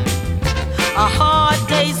 A hard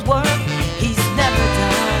day's work he's never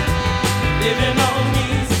done. Living on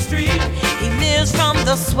easy street, he lives from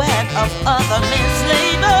the sweat of other men's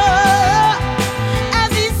labor.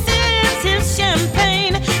 As he sips his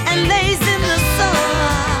champagne and lays in the sun.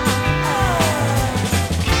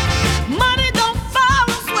 Money don't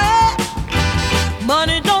follow sweat.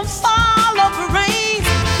 Money don't follow brains.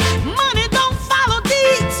 Money don't follow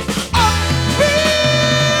deeds or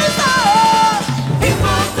reason.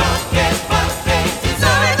 People don't get what they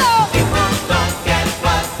deserve. People don't get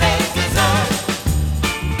what they deserve.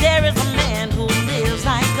 There is a man who lives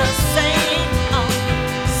like a saint.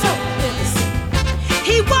 So innocent.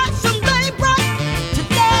 He works from daybreak to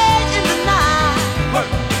day in the night.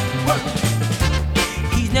 Work, work.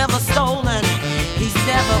 He's never stolen. He's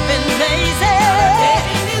never been lazy.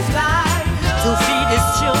 In his life, to feed his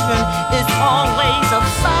children is always a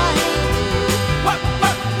fight. Work,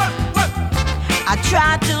 work, work, work. I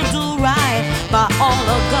try to do right by all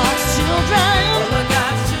of God's children. All of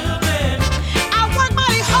God's children. I work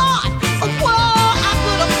mighty hard for what I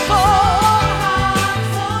could afford.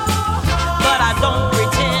 But I don't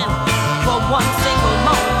pretend for one single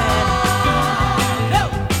moment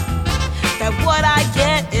that what I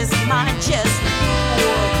get is my just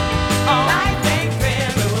reward.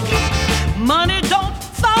 Money don't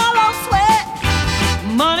follow sweat.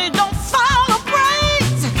 Money don't follow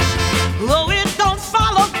brains. Oh, it don't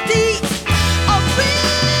follow deeds or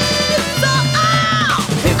greed.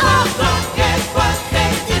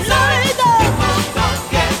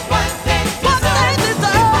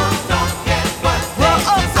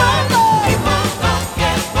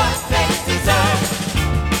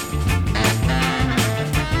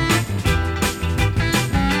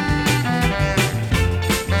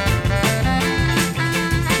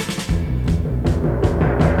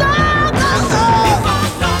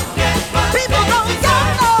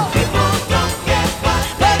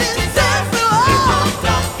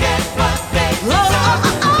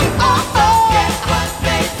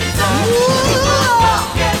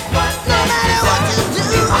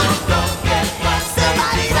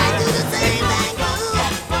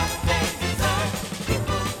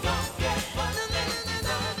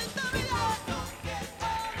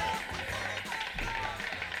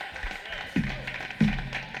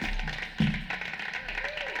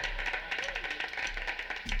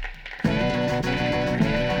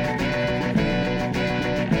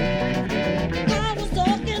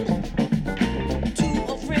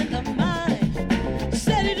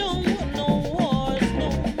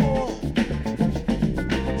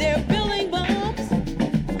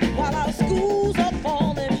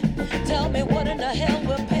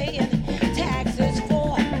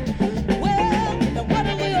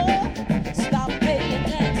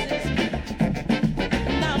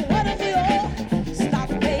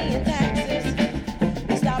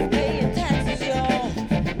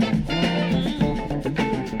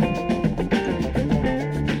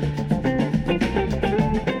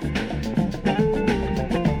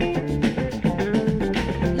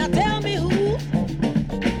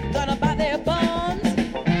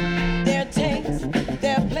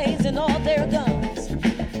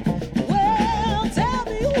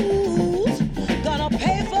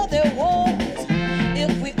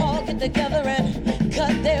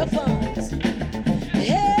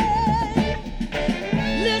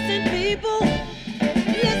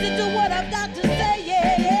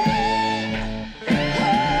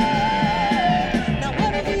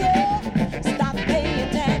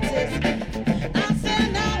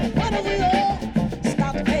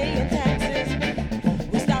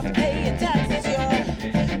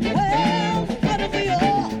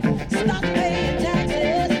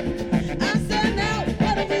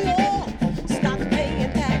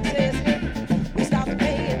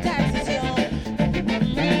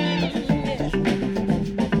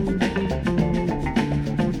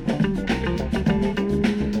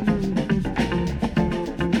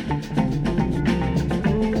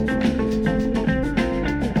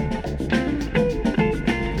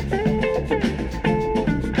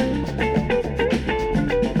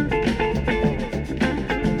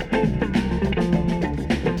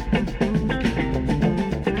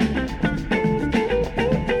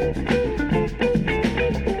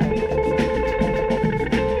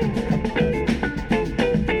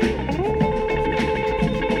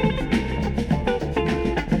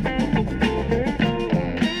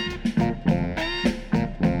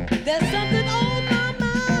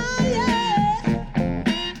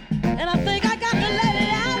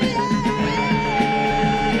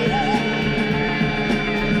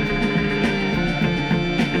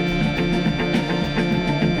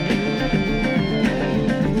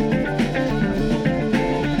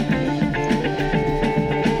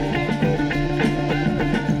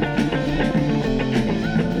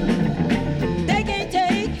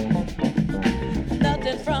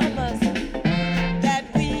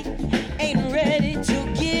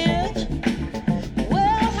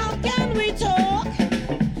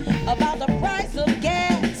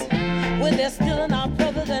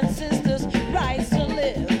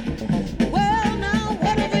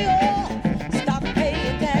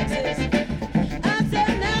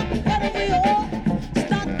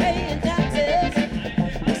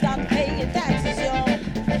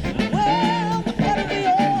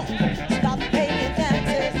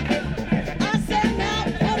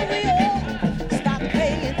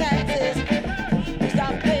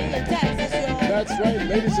 That's right,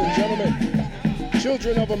 ladies and gentlemen,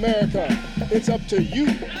 children of America, it's up to you.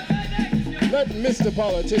 Let Mr.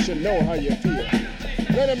 Politician know how you feel.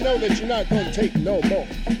 Let him know that you're not going to take no more.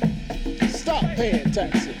 Stop paying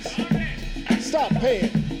taxes. Stop paying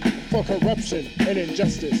for corruption and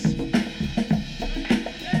injustice.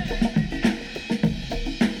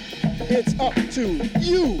 It's up to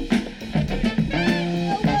you.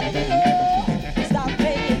 Stop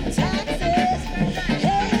paying taxes.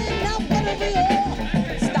 Hey, now what do we all?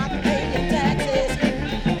 Stop paying taxes.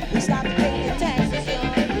 We stop paying taxes,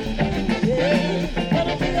 y'all. Yeah, what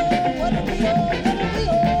do we all? What do we all? What do we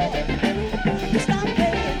all? We stop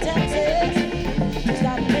paying taxes. We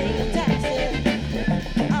stop paying taxes.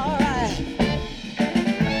 All right.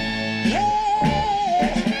 Yeah.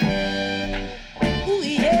 Ooh,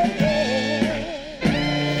 yeah, yeah.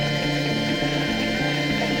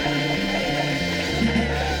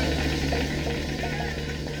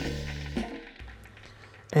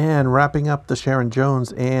 And wrapping up the Sharon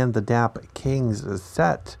Jones and the Dap Kings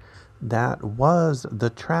set, that was the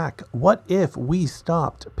track What If We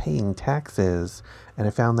Stopped Paying Taxes? And I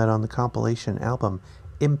found that on the compilation album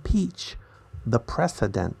Impeach the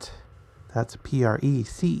Precedent. That's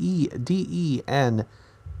Precedent.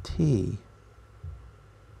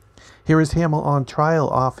 Here is Hamill on Trial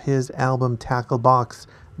off his album Tackle Box.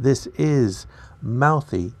 This is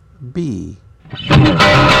Mouthy B.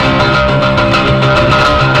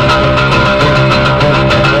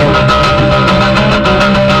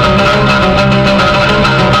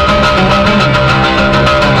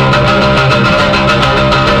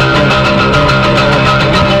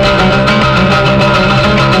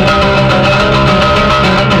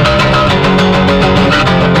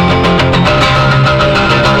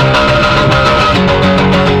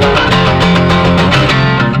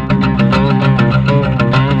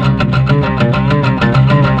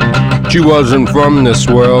 She wasn't from this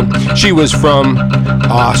world, she was from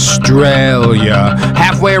Australia.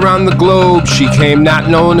 Halfway around the globe she came, not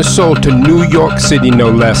knowing a soul, to New York City no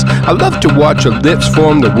less. I love to watch her lips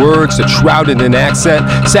form the words that shrouded an accent,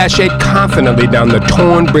 sashayed confidently down the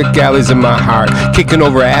torn brick alleys of my heart, kicking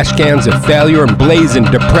over ash cans of failure and blazing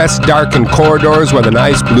depressed, darkened corridors with an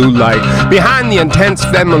ice blue light. Behind the intense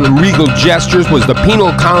feminine regal gestures was the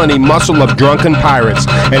penal colony muscle of drunken pirates,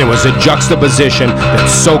 and it was a juxtaposition that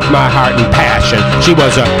soaked my heart in passion. She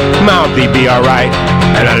was a mouthy, be alright,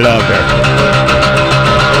 and I loved her.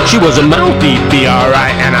 She was a mouthy, be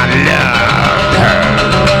alright, and I loved her.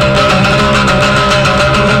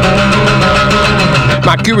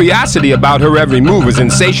 My curiosity about her every move was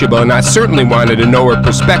insatiable, and I certainly wanted to know her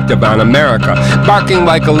perspective on America. Barking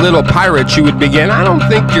like a little pirate, she would begin, "I don't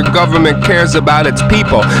think your government cares about its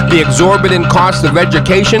people. The exorbitant cost of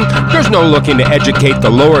education, there's no looking to educate the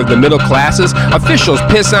lower of the middle classes. Officials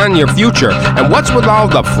piss on your future. And what's with all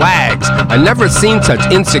the flags? I've never seen such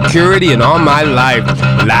insecurity in all my life."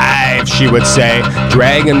 "Life," she would say,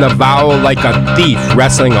 dragging the vowel like a thief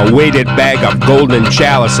wrestling a weighted bag of golden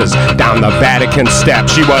chalices down the Vatican steps.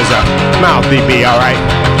 She was a mouthy be alright,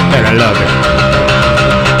 and I love her.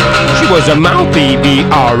 She was a mouthy be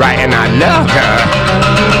alright, and I love her.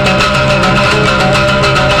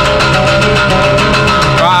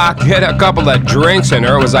 Get a couple of drinks in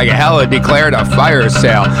her. It was like hell had declared a fire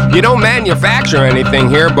sale. You don't manufacture anything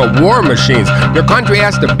here but war machines. Your country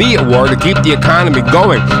has to be at war to keep the economy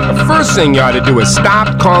going. The first thing you ought to do is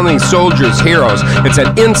stop calling soldiers heroes. It's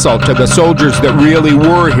an insult to the soldiers that really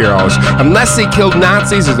were heroes. Unless they killed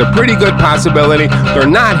Nazis, is a pretty good possibility they're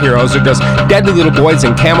not heroes. They're just deadly little boys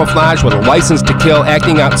in camouflage with a license to kill,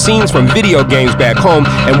 acting out scenes from video games back home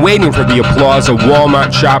and waiting for the applause of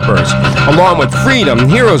Walmart shoppers. Along with freedom,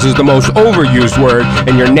 heroes is the most overused word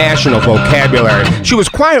in your national vocabulary. She was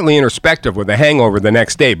quietly introspective with a hangover the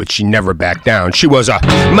next day, but she never backed down. She was a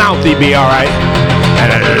mouthy be alright,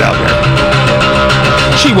 and I love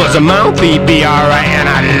her. She was a mouthy be alright, and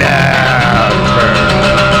I love her.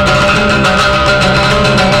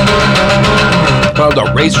 Well,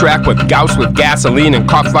 the racetrack with gauss with gasoline and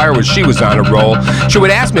caught fire when she was on a roll. She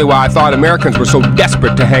would ask me why I thought Americans were so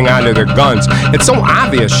desperate to hang on to their guns. "It's so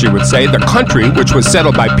obvious," she would say. "The country, which was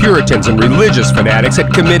settled by Puritans and religious fanatics,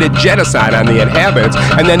 had committed genocide on the inhabitants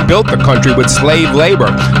and then built the country with slave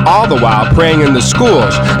labor, all the while praying in the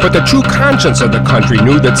schools. But the true conscience of the country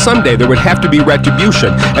knew that someday there would have to be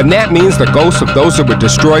retribution, and that means the ghosts of those that were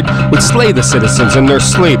destroyed would slay the citizens in their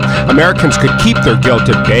sleep. Americans could keep their guilt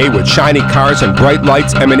at bay with shiny cars and bright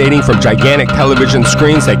lights emanating from gigantic television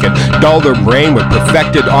screens. They could dull their brain with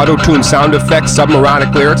perfected auto-tuned sound effects,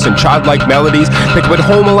 submaronic lyrics, and childlike melodies. They could put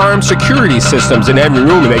home alarm security systems in every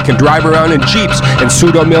room, and they can drive around in jeeps and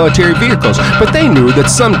pseudo-military vehicles. But they knew that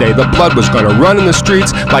someday the blood was going to run in the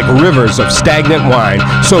streets like rivers of stagnant wine.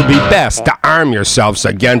 So it'd be best to arm yourselves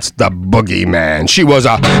against the boogeyman. She was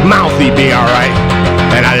a mouthy B.R.I.,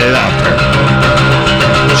 and I loved her.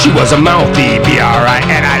 She was a mouthy B.R.I.,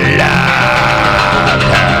 and I loved her.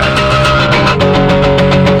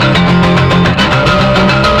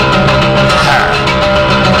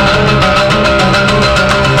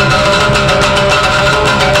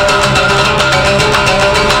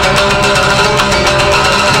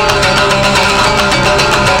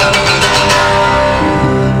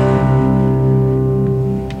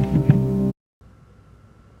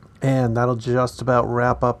 And that'll just about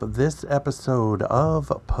wrap up this episode of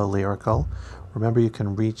Polyrical. Remember, you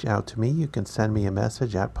can reach out to me. You can send me a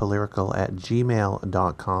message at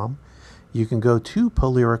polyrical@gmail.com. You can go to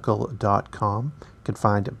polyrical.com. You can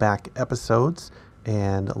find back episodes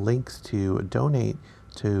and links to donate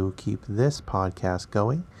to keep this podcast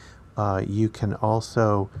going. You can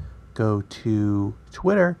also go to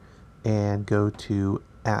Twitter and go to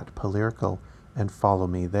 @Polyrical and follow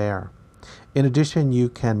me there. In addition, you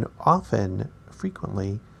can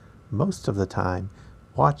frequently, most of the time,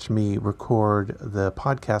 watch me record the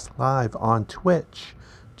podcast live on Twitch.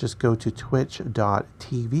 Just go to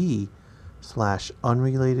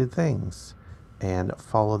twitch.tv/unrelatedthings and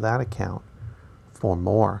follow that account for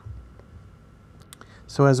more.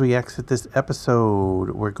 So as we exit this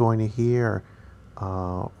episode, we're going to hear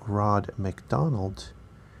Rod McDonald.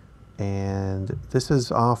 And this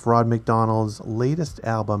is off Rod McDonald's latest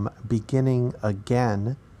album, Beginning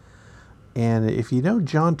Again. And if you know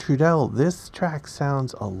John Trudell, this track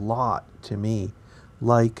sounds a lot to me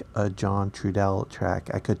like a John Trudell track.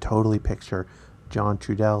 I could totally picture John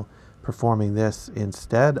Trudell performing this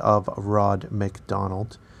instead of Rod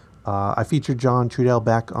McDonald. I featured John Trudell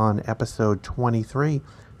back on episode 23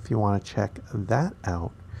 if you want to check that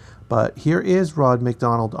out. But here is Rod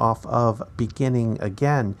McDonald off of Beginning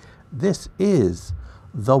Again. This is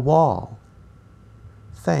The Wall.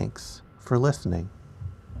 Thanks for listening.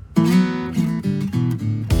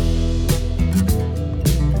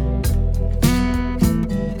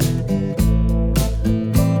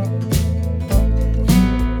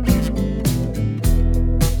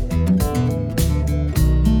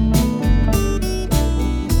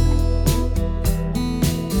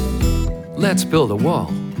 Let's build a wall,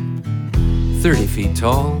 30 feet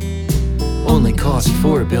tall. Only cost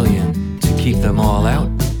 $4 billion to keep them all out.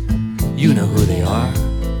 You know who they are.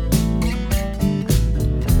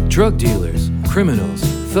 Drug dealers, criminals,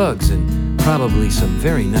 thugs, and probably some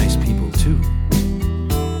very nice people too.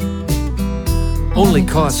 Only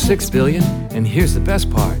cost $6 billion, and here's the best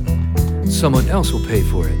part. Someone else will pay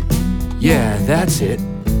for it. Yeah, that's it.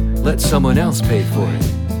 Let someone else pay for it.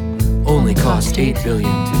 Only cost $8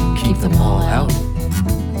 billion to keep them all out.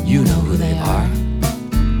 You know who they are.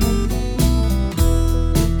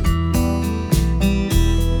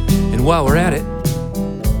 And while we're at it,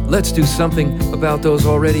 let's do something about those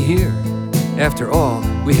already here. After all,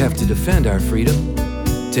 we have to defend our freedom.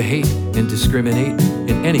 To hate and discriminate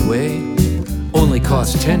in any way only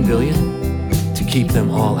costs $10 billion to keep them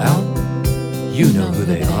all out. You know who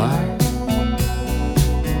they are.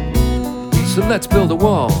 So let's build a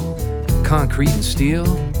wall, concrete and steel.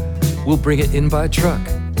 We'll bring it in by truck.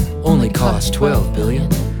 Only costs $12 billion.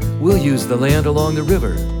 We'll use the land along the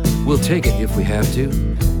river. We'll take it if we have to,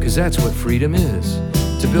 'cause that's what freedom is.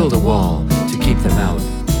 To build a wall, to keep them out.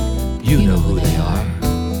 You know who they are.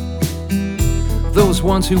 Those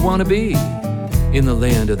ones who want to be in the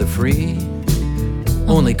land of the free.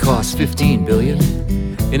 Only costs $15 billion.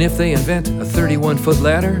 And if they invent a 31-foot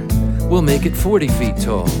ladder, we'll make it 40 feet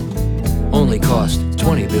tall. Only cost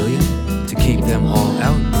 $20 billion to keep them all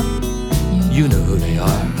out. You know who they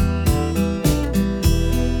are.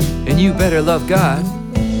 And you better love God.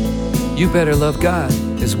 You better love God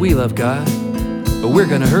as we love God. But we're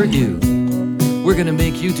gonna hurt you. We're gonna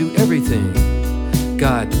make you do everything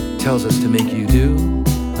God tells us to make you do,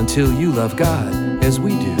 until you love God as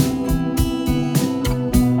we do.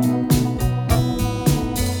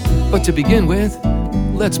 But to begin with,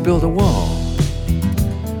 let's build a wall.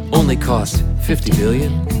 Only cost $50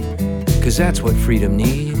 billion, 'cause that's what freedom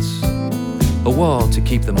needs. A wall to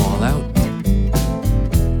keep them all out.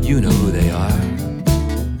 You know who they are.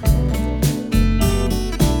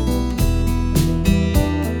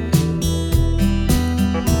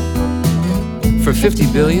 For $50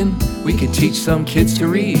 billion, we could teach some kids to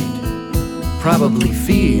read. probably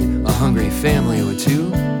feed a hungry family or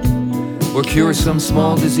two, or cure some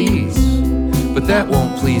small disease. But that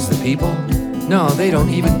won't please the people. No, they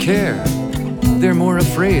don't even care. They're more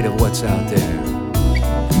afraid of what's out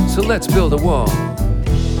there. So let's build a wall.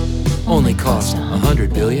 Only cost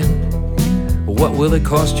 100 billion. What will it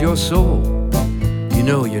cost your soul? You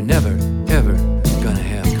know you're never, ever gonna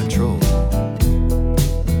have control.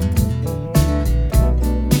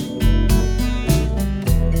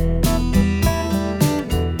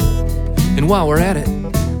 And while we're at it,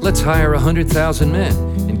 let's hire 100,000 men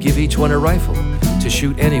and give each one a rifle to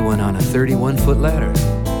shoot anyone on a 31-foot ladder.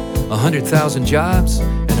 100,000 jobs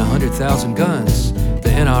and 100,000 guns. The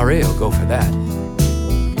NRA will go for that.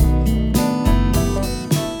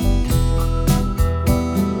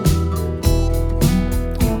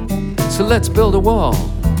 So let's build a wall.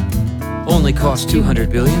 Only cost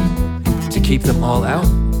 200 billion to keep them all out.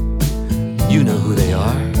 You know who they